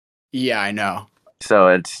 Yeah, I know. So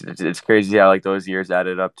it's crazy how like those years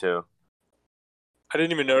added up to. I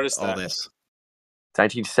didn't even notice all that. This.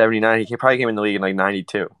 1979. He probably came in the league in like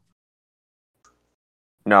 92.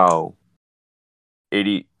 No.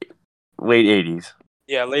 80. Late 80s.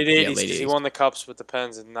 Yeah, late 80s late because he 80s. won the Cups with the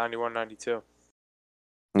Pens in 91, 92.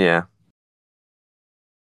 Yeah.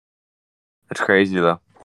 That's crazy though.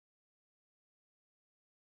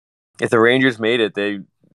 If the Rangers made it, the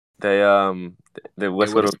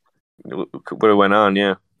list would have went on,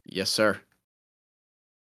 yeah. Yes, sir.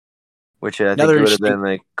 Which I think Another it would have interesting-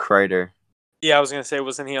 been like Kreider. Yeah, I was gonna say,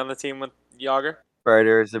 wasn't he on the team with Yager?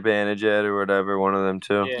 Kreider, Zibanejad, or whatever, one of them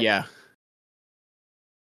too. Yeah.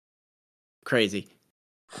 Crazy.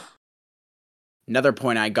 Another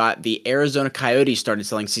point I got, the Arizona Coyotes started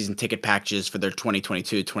selling season ticket packages for their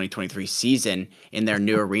 2022-2023 season in their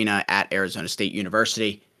new arena at Arizona State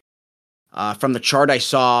University. From the chart I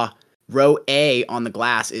saw, row A on the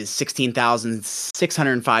glass is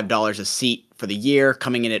 $16,605 a seat for the year,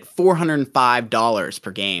 coming in at $405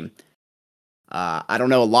 per game. I don't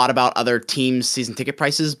know a lot about other teams' season ticket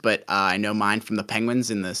prices, but I know mine from the Penguins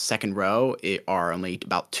in the second row are only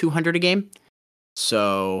about $200 a game.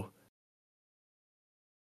 So,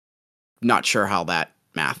 not sure how that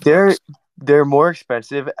math works. They're more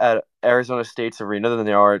expensive at Arizona State's arena than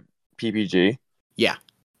they are at PPG. Yeah,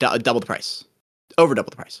 double the price. Over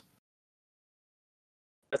double the price.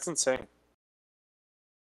 That's insane.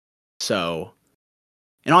 So,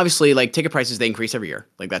 and obviously, like, ticket prices, they increase every year.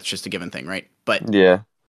 Like, that's just a given thing, right? But yeah,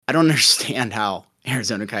 I don't understand how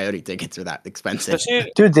Arizona Coyote tickets are that expensive.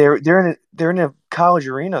 Especially, dude, they're in a college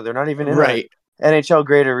arena. They're not even in right. an NHL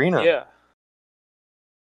grade arena. yeah.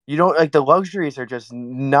 You don't like the luxuries are just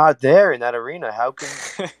not there in that arena. How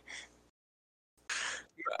can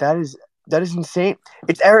that is insane?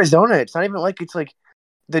 It's Arizona. It's not even like it's like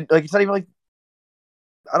it's not even like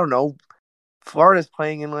I don't know. Florida's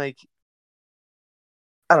playing in like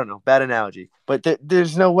I don't know, bad analogy, but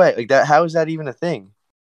there's no way like that. How is that even a thing?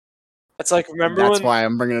 It's like That's why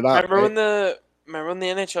I'm bringing it up. Remember when the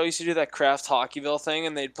NHL used to do that Kraft Hockeyville thing,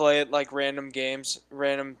 and they'd play at like random games,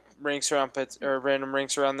 random rinks around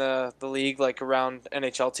the league, like around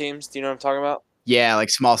NHL teams. Do you know what I'm talking about? Yeah, like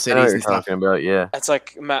small I know what cities you're and stuff. talking about. Yeah, It's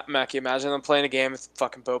like Mackie. Imagine them playing a game at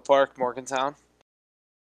fucking Boat Park, Morgantown.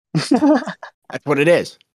 That's what it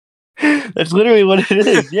is. that's literally what it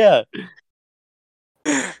is. Yeah.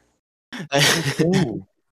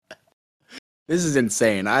 This is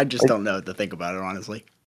insane. I just don't know what to think about it, honestly.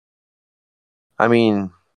 I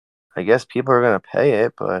mean, I guess people are gonna pay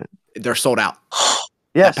it, but They're sold out.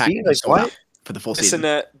 yeah, That package see, is like sold what? out for the full season.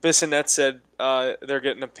 Bissonnette said they're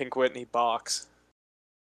getting a Pink Whitney box.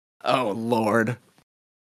 Oh, Lord.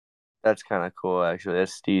 That's kind of cool, actually.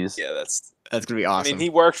 That's Steez. Yeah, that's going to be awesome. I mean, he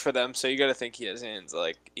worked for them, so you got to think he has hands.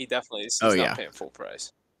 Like, he definitely is. He's not paying full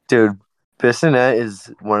price. Dude, Bissonnette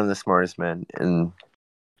is one of the smartest men in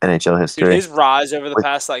NHL history. Dude, his rise over the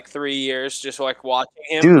past, 3 years, just, watching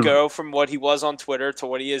him go from what he was on Twitter to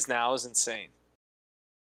what he is now is insane.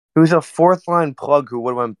 He was a fourth-line plug who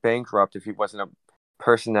would have went bankrupt if he wasn't a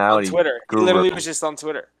personality on Twitter. guru. He literally was just on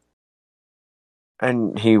Twitter.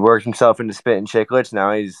 And he worked himself into Spit and Chicklets.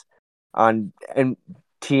 Now he's on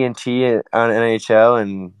TNT on NHL,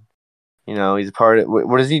 and he's a part of.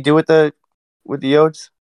 What does he do with the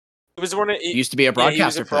Yotes? He was he used to be a broadcaster. He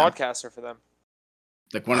was a broadcaster for them.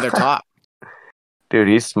 Like one of their top. Dude,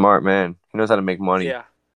 he's smart, man. He knows how to make money. Yeah.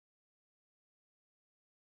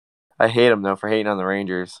 I hate him though for hating on the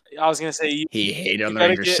Rangers. I was gonna say he hated on the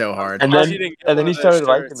Rangers so hard, and then he started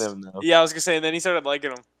liking them though. Yeah, I was gonna say, and then he started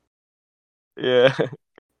liking them. Yeah.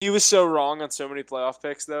 He was so wrong on so many playoff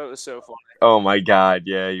picks, though. It was so funny. Oh my god,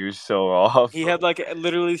 yeah, he was so off. He had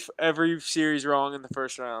literally every series wrong in the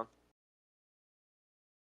first round.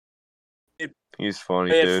 He's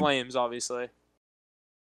funny, they had dude. Flames, obviously.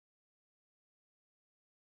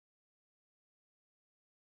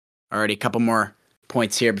 Alrighty, a couple more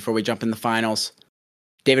points here before we jump in the finals.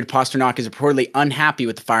 David Pastrnak is reportedly unhappy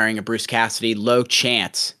with the firing of Bruce Cassidy. Low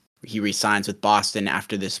chance he re-signs with Boston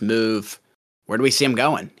after this move. Where do we see him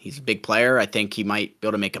going? He's a big player. I think he might be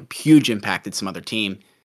able to make a huge impact at some other team.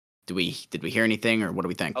 Did we hear anything, or what do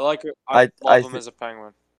we think? I like it. I love him as a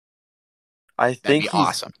Penguin. I think he's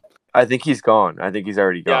awesome. I think he's gone. I think he's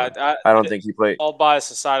already gone. Yeah, I don't think he played. All bias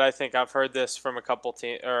aside, I think I've heard this from a couple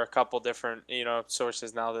different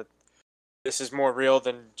sources now that this is more real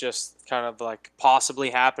than just kind of possibly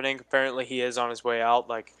happening. Apparently, he is on his way out.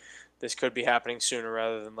 This could be happening sooner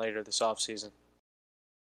rather than later this offseason.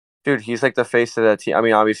 Dude, he's like the face of that team. I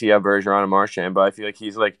mean, obviously you have Bergeron and Marchand, but I feel like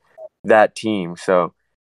he's like that team. So,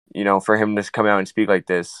 for him to come out and speak like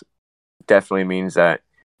this definitely means that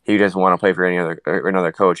he doesn't want to play for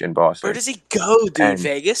another coach in Boston. Where does he go, dude? And,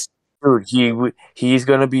 Vegas? Dude, he's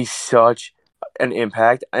gonna be such an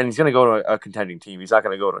impact, and he's gonna go to a contending team. He's not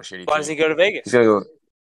gonna go to a shitty team. Why does he go to Vegas? He's gonna go.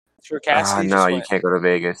 For Cassidy. No, you can't go to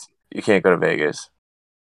Vegas. You can't go to Vegas.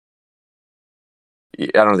 I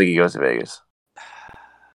don't think he goes to Vegas.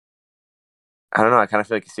 I don't know. I kind of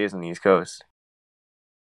feel like he stays on the East Coast.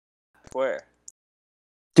 Where?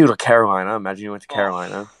 Dude, Carolina. Imagine you went to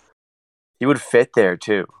Carolina. He would fit there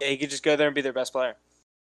too. Yeah, he could just go there and be their best player.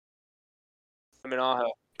 I mean,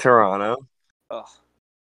 Toronto. Ugh.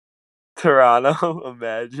 Toronto.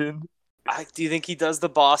 Imagine. Do you think he does the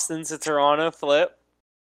Boston to Toronto flip?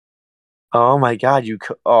 Oh my God! You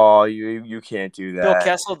can't do that. Phil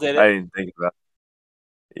Kessel did it. I didn't think about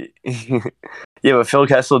it. Yeah, but Phil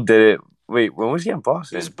Kessel did it. Wait, when was he in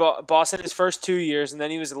Boston? He was Boston his first 2 years, and then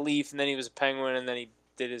he was a Leaf, and then he was a Penguin, and then he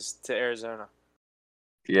did his to Arizona.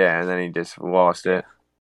 Yeah, and then he just lost it.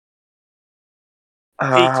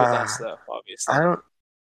 Peaked with us, though, obviously.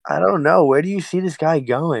 I don't know. Where do you see this guy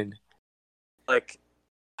going? Like,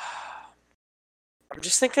 I'm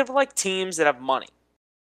just thinking of like teams that have money.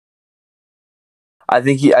 I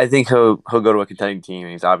think he'll go to a contending team,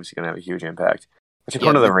 and he's obviously going to have a huge impact. Which is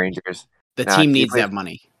one of the Rangers. The team needs to have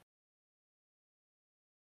money.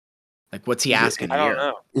 Like, what's he asking? I don't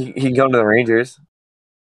know. He can go to the Rangers.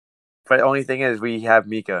 But the only thing is, we have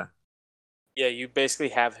Mika. Yeah, you basically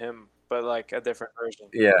have him, but like a different version.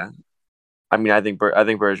 Yeah, I mean, I think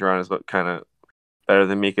Bergeron is kind of better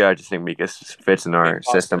than Mika. I just think Mika fits in our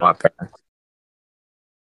system a lot better.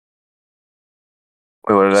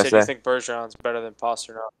 Wait, what did I say? You think Bergeron's better than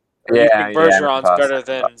Pastrnak? Yeah, you think Bergeron's better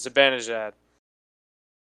than Zibanejad?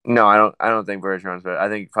 No, I don't think Bergeron's better. I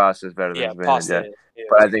think Pasta's better than Zibanejad. Yeah.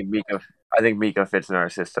 But I think Mika fits in our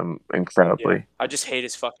system incredibly. Yeah. I just hate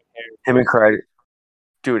his fucking hair. Him and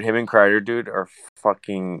Kreider, are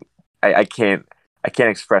fucking. I can't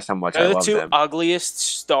express how much I love them. They're the two ugliest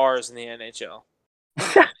stars in the NHL.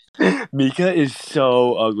 Mika is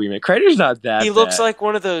so ugly, man. Kreider's not that. He looks like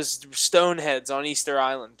one of those stoneheads on Easter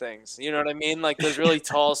Island things. You know what I mean? Like those really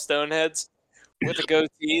tall stoneheads with a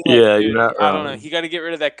goatee. Like, yeah, dude, you're not wrong. I don't know. You got to get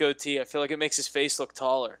rid of that goatee. I feel like it makes his face look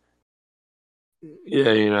taller.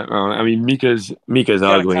 Yeah, you're not wrong. I mean, Mika's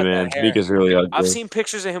ugly, man. Mika's really ugly. I've seen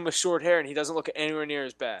pictures of him with short hair, and he doesn't look anywhere near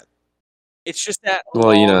as bad. It's just that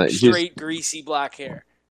straight, greasy black hair.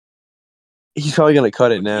 He's probably gonna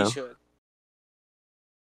cut it now. He should.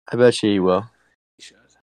 I bet you he will. He should.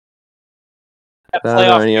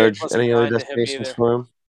 Any other destinations for him?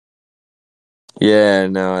 Yeah,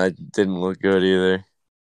 no, that didn't look good either.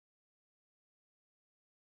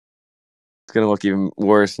 It's gonna look even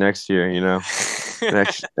worse next year, you know. an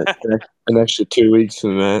extra 2 weeks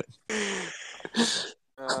from that.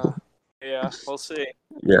 Yeah, we'll see.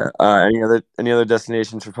 Yeah. Any other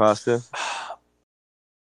destinations for Pasta?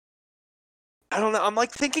 I don't know. I'm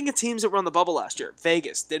like thinking of teams that were on the bubble last year.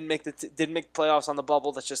 Vegas didn't make the playoffs on the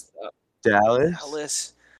bubble. That's just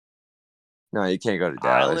Dallas. No, you can't go to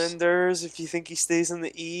Dallas. Islanders, if you think he stays in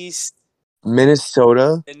the East.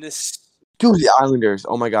 Minnesota. Dude, the Islanders.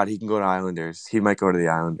 Oh my God, he can go to Islanders. He might go to the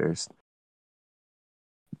Islanders.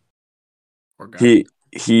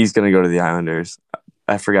 He's gonna go to the Islanders.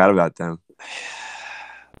 I forgot about them.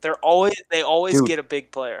 They always get a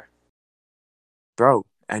big player. Bro,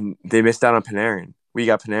 and they missed out on Panarin. We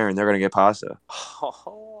got Panarin. They're gonna get Pasta.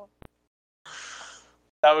 Oh,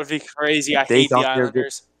 that would be crazy. I hate the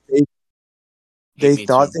Islanders. They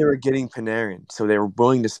thought they were getting Panarin, so they were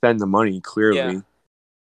willing to spend the money. Clearly. Yeah.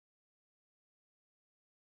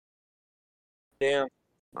 Damn.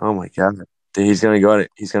 Oh my God. He's gonna go to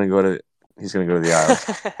the Isles.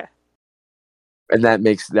 And that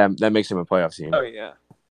makes him a playoff team. Oh yeah.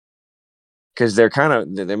 Because they're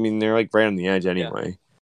they're like right on the edge anyway.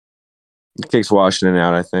 Yeah. It kicks Washington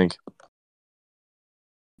out, I think.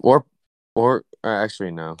 Or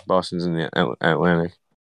actually no, Boston's in the Atlantic.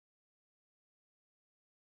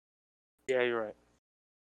 Yeah, you're right.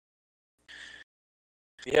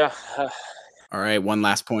 Yeah. All right, one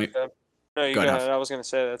last point. No, you go ahead. I was going to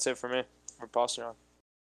say that's it for me. For Pastrnak.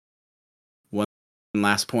 One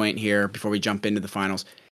last point here before we jump into the finals.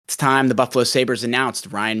 It's time the Buffalo Sabres announced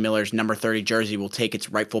Ryan Miller's number 30 jersey will take its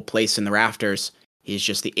rightful place in the rafters. He's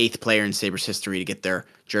just the 8th player in Sabres history to get their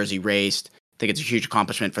jersey raised. I think it's a huge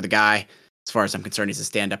accomplishment for the guy. As far as I'm concerned, he's a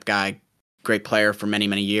stand-up guy. Great player for many,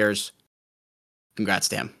 many years. Congrats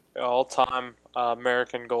to him. All-time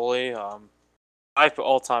American goalie. My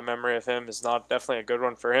all-time memory of him is not definitely a good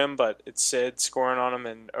one for him, but it's Sid scoring on him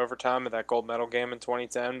in overtime of that gold medal game in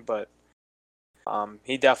 2010. But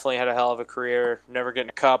he definitely had a hell of a career. Never getting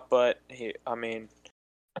a cup, but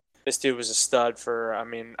this dude was a stud for. I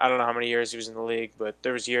don't know how many years he was in the league, but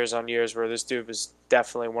there was years on years where this dude was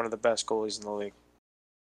definitely one of the best goalies in the league.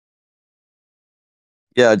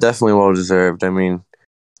 Yeah, definitely well deserved. I mean,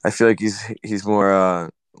 I feel like he's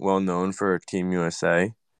more well known for Team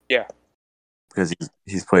USA. Yeah. Because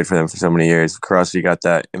he's played for them for so many years. Crosby got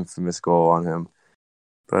that infamous goal on him.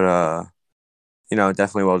 But,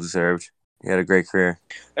 definitely well deserved. He had a great career.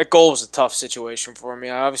 That goal was a tough situation for me.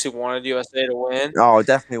 I obviously wanted USA to win. Oh, it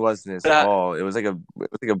definitely wasn't his But fault. It was like a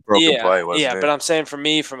broken play, wasn't but it? I'm saying for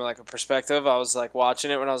me, from like a perspective, I was like watching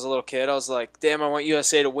it when I was a little kid. I was like, damn, I want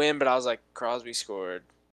USA to win, but I was like, Crosby scored.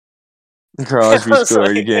 Crosby I was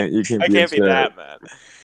scored. like, You can't I be can't be upset. that mad.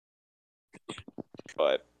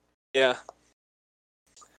 But yeah,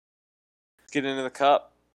 let's get into the cup.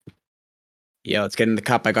 Yeah, let's get in the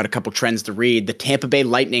cup. I got a couple trends to read. The Tampa Bay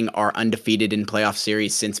Lightning are undefeated in playoff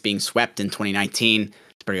series since being swept in 2019. It's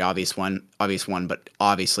a pretty obvious one, but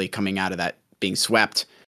obviously coming out of that being swept,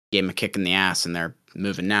 gave them a kick in the ass, and they're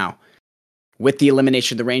moving now. With the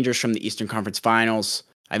elimination of the Rangers from the Eastern Conference Finals,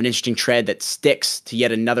 I have an interesting trend that sticks to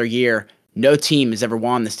yet another year. No team has ever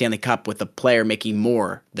won the Stanley Cup with a player making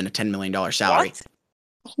more than a $10 million salary.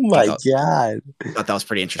 What? Oh my god! I thought that was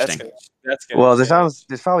pretty interesting. That's good. Well, there's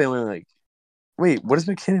probably only like. Wait, what does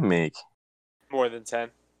McKinnon make? More than 10.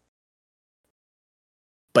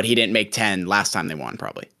 But he didn't make 10 last time they won,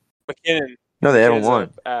 probably. McKinnon. No, they haven't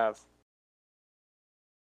won.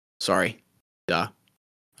 Sorry. Duh.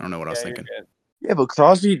 I don't know what I was thinking. Yeah, but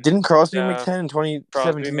didn't Crosby make No. 10 in 2017?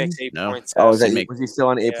 Crosby makes 8.7. No. Oh, was he still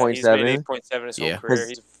on 8.7? He's made 8.7 his whole Yeah. career.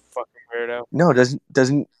 He's a fucking weirdo. No,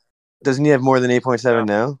 doesn't he have more than 8.7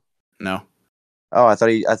 now? No. Oh, I thought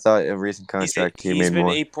a recent contract he made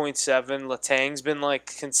more. He's been 8.7. Letang's been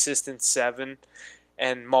like consistent 7,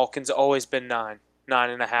 and Malkin's always been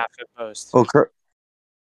 9.5 at most. Oh,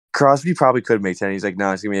 Crosby probably could make 10. He's like,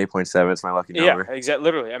 no, it's gonna be 8.7. It's my lucky number. Yeah, exactly.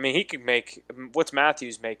 Literally, I mean, he could make. What's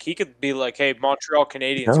Matthews make? He could be like, hey, Montreal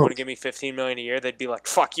Canadiens want to give me $15 million a year. They'd be like,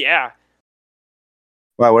 fuck yeah.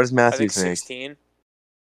 Wow, what does I think Matthews make? 16.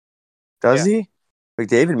 Does he?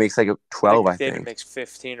 McDavid makes like a 12, I think. McDavid makes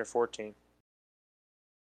 15 or 14.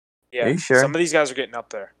 Yeah, Are you sure? Some of these guys are getting up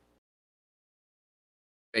there.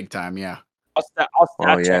 Big time, yeah. I'll check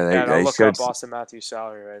that. I'll look up Austin Matthews'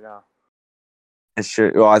 salary right now. It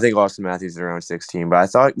should. Well, I think Austin Matthews is around 16, but I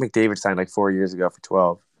thought McDavid signed like 4 years ago for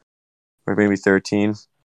 12, or maybe 13.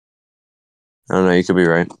 I don't know. You could be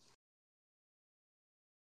right.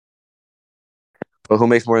 But who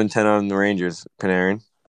makes more than 10 on the Rangers? Panarin.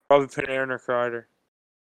 Probably Panarin or Kreider.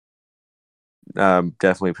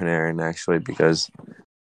 Definitely Panarin, actually, because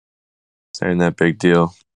it's not that big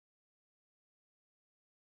deal.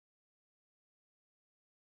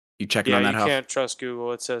 You checking on that, Huff? You can't trust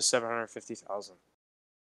Google. It says 750,000.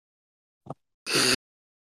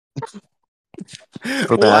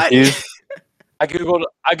 For Matthews? I googled.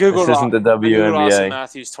 This isn't the WNBA. Austin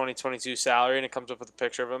Matthews' 2022 salary, and it comes up with a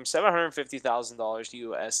picture of him. $750,000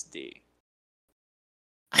 USD.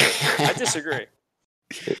 I disagree.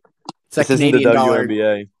 It's a Canadian dollar.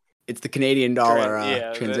 WNBA. It's the Canadian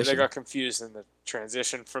dollar transition. They got confused in the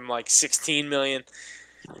transition from like 16 million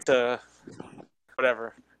to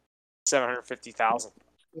whatever 750,000.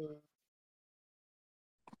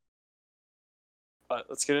 But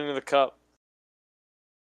let's get into the cup.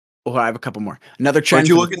 Oh, I have a couple more. Another trend. Aren't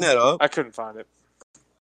you looking that up? I couldn't find it.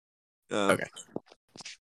 Okay.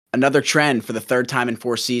 Another trend for the third time in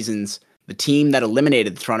 4 seasons. The team that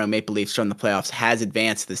eliminated the Toronto Maple Leafs from the playoffs has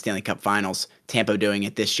advanced to the Stanley Cup Finals. Tampa doing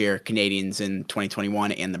it this year, Canadiens in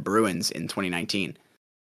 2021, and the Bruins in 2019.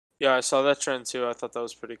 Yeah, I saw that trend too. I thought that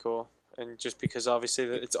was pretty cool. And just because obviously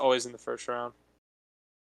it's always in the first round.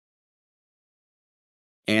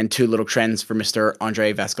 And 2 little trends for Mr.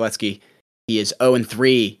 Andrei Vasilevskiy. He is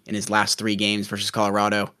 0-3 in his last 3 games versus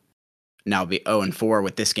Colorado. Now he'll be 0-4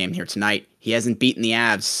 with this game here tonight. He hasn't beaten the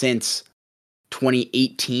Avs since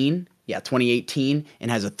 2018. Yeah, 2018,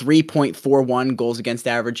 and has a 3.41 goals against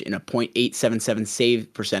average and a .877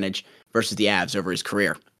 save percentage versus the Avs over his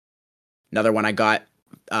career. Another one I got,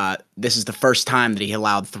 this is the first time that he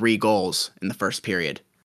allowed 3 goals in the first period.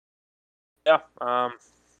 Yeah,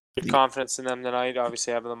 good confidence in them tonight.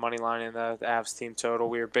 Obviously having the money line in the Avs team total.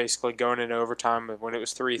 We were basically going into overtime when it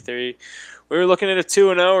was 3-3. We were looking at a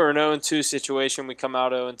 2-0 or an 0-2 situation. We come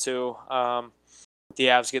out 0-2. The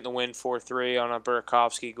Avs getting the win 4-3 on a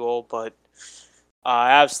Burakovsky goal, but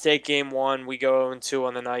Avs take game 1. We go 0-2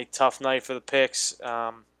 on the night. Tough night for the picks.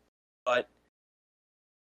 But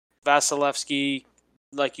Vasilevskiy,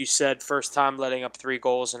 like you said, first time letting up 3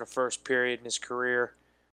 goals in a first period in his career.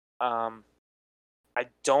 I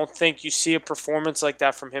don't think you see a performance like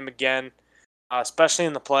that from him again, especially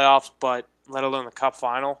in the playoffs, but let alone the Cup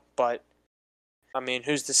final. But, I mean,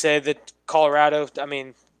 who's to say that Colorado, I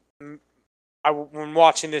mean, when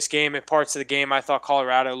watching this game and parts of the game, I thought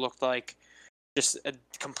Colorado looked like just a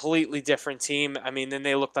completely different team. I mean, then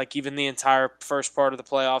they looked like even the entire first part of the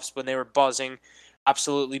playoffs when they were buzzing,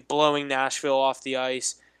 absolutely blowing Nashville off the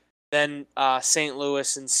ice. Then St.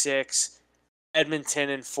 Louis in 6. Edmonton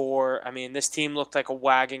in 4. I mean, this team looked like a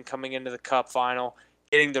wagon coming into the Cup final,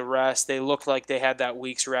 getting the rest. They looked like they had that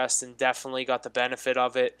week's rest and definitely got the benefit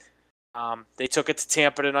of it. They took it to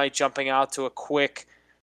Tampa tonight, jumping out to a quick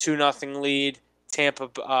 2-0 lead. Tampa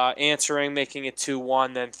answering, making it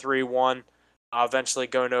 2-1, then 3-1. Eventually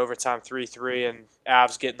going to overtime 3-3, and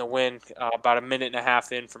Avs getting the win about a minute and a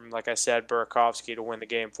half in from, like I said, Burakovsky to win the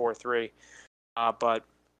game 4-3. But,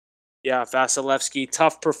 yeah, Vasilevsky,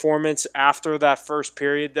 tough performance after that first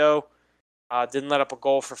period, though. Didn't let up a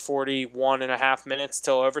goal for 41 and a half minutes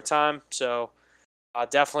till overtime. So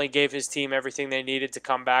definitely gave his team everything they needed to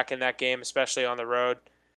come back in that game, especially on the road.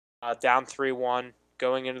 Down 3-1,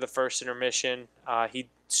 going into the first intermission. He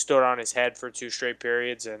stood on his head for 2 straight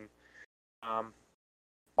periods, and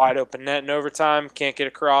wide open net in overtime. Can't get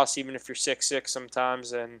across even if you're 6'6"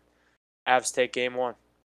 sometimes, and Avs take game 1.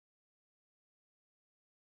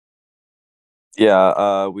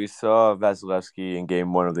 Yeah, we saw Vasilevsky in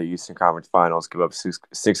Game 1 of the Eastern Conference Finals give up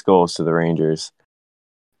six goals to the Rangers,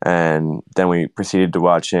 and then we proceeded to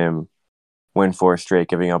watch him win 4 straight,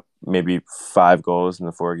 giving up maybe 5 goals in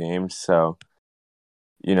the 4 games. So,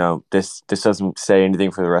 this doesn't say anything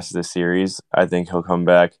for the rest of the series. I think he'll come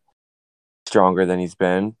back stronger than he's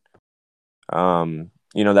been.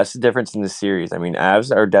 That's the difference in the series. I mean,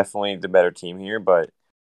 Avs are definitely the better team here, but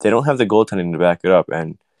they don't have the goaltending to back it up,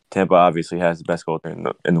 and Tampa obviously has the best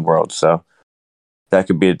goaltender in the world. So that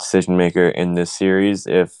could be a decision maker in this series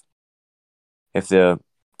if the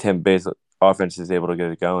Tampa Bay's offense is able to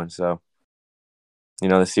get it going. So,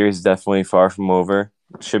 the series is definitely far from over.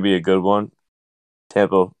 It should be a good one.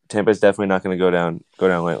 Tampa's definitely not going to go down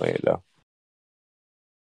lightly, though.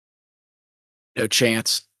 No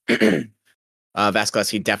chance.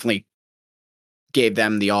 Vasilevsky definitely gave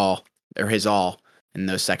them his all in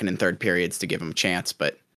those second and third periods to give him a chance.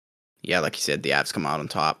 But yeah, like you said, the Avs come out on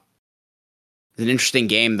top. It's an interesting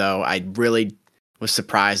game, though. I really was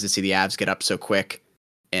surprised to see the Avs get up so quick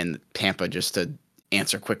and Tampa just to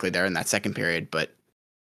answer quickly there in that second period. But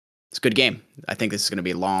it's a good game. I think this is going to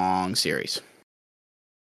be a long series.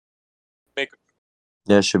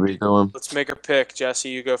 Yeah, it should be going. Let's make a pick. Jesse,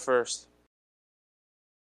 you go first.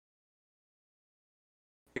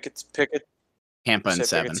 Pick it. Tampa and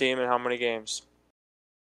 7. Pick a team and how many games?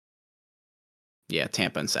 Yeah,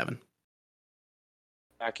 Tampa and 7.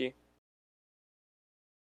 Mackie?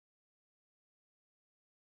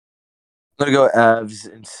 I'm going to go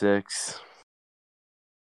Avs in 6.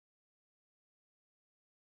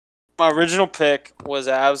 My original pick was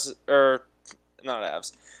Tampa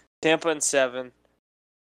and 7.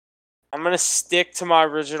 I'm going to stick to my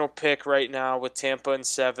original pick right now with Tampa and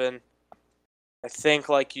 7. I think,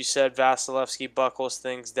 like you said, Vasilevsky buckles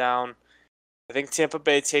things down. I think Tampa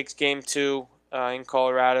Bay takes game 2 in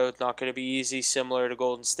Colorado. It's not going to be easy, similar to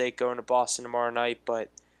Golden State going to Boston tomorrow night, but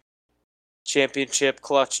championship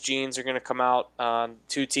clutch genes are going to come out.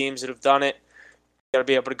 2 teams that have done it. Got to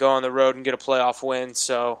be able to go on the road and get a playoff win.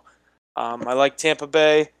 So I like Tampa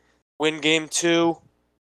Bay. Win game 2.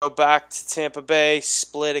 Go back to Tampa Bay.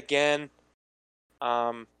 Split again.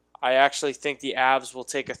 I actually think the Avs will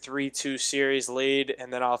take a 3-2 series lead,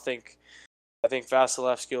 and then I think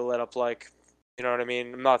Vasilevsky will let up, you know what I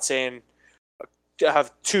mean? I'm not saying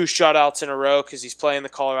have 2 shutouts in a row because he's playing the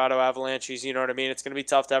Colorado Avalanches. You know what I mean? It's going to be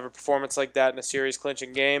tough to have a performance like that in a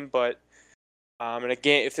series-clinching game, but in a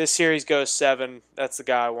game, if this series goes 7, that's the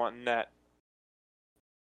guy I want in net.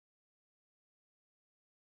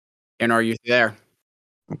 And are you there?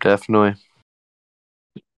 Definitely.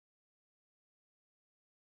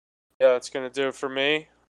 Yeah, that's going to do it for me.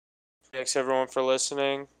 Thanks, everyone, for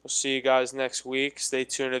listening. We'll see you guys next week. Stay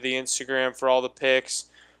tuned to the Instagram for all the picks.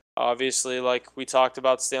 Obviously, like we talked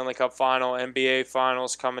about, Stanley Cup Final, NBA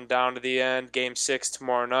Finals coming down to the end. Game 6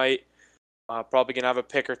 tomorrow night. Probably going to have a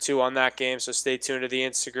pick or 2 on that game, so stay tuned to the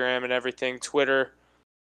Instagram and everything, Twitter.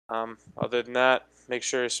 Other than that, make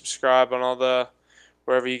sure you subscribe on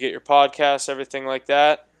wherever you get your podcasts, everything like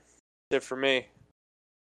that. That's it for me.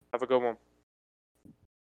 Have a good one.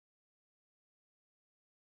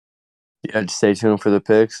 Yeah, just stay tuned for the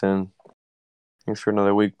picks, and thanks for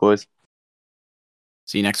another week, boys.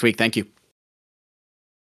 See you next week. Thank you.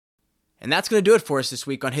 And that's going to do it for us this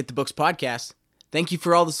week on Hit the Books podcast. Thank you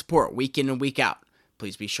for all the support week in and week out.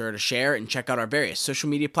 Please be sure to share and check out our various social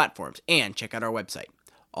media platforms and check out our website.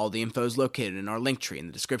 All the info is located in our link tree in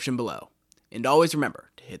the description below. And always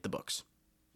remember to hit the books.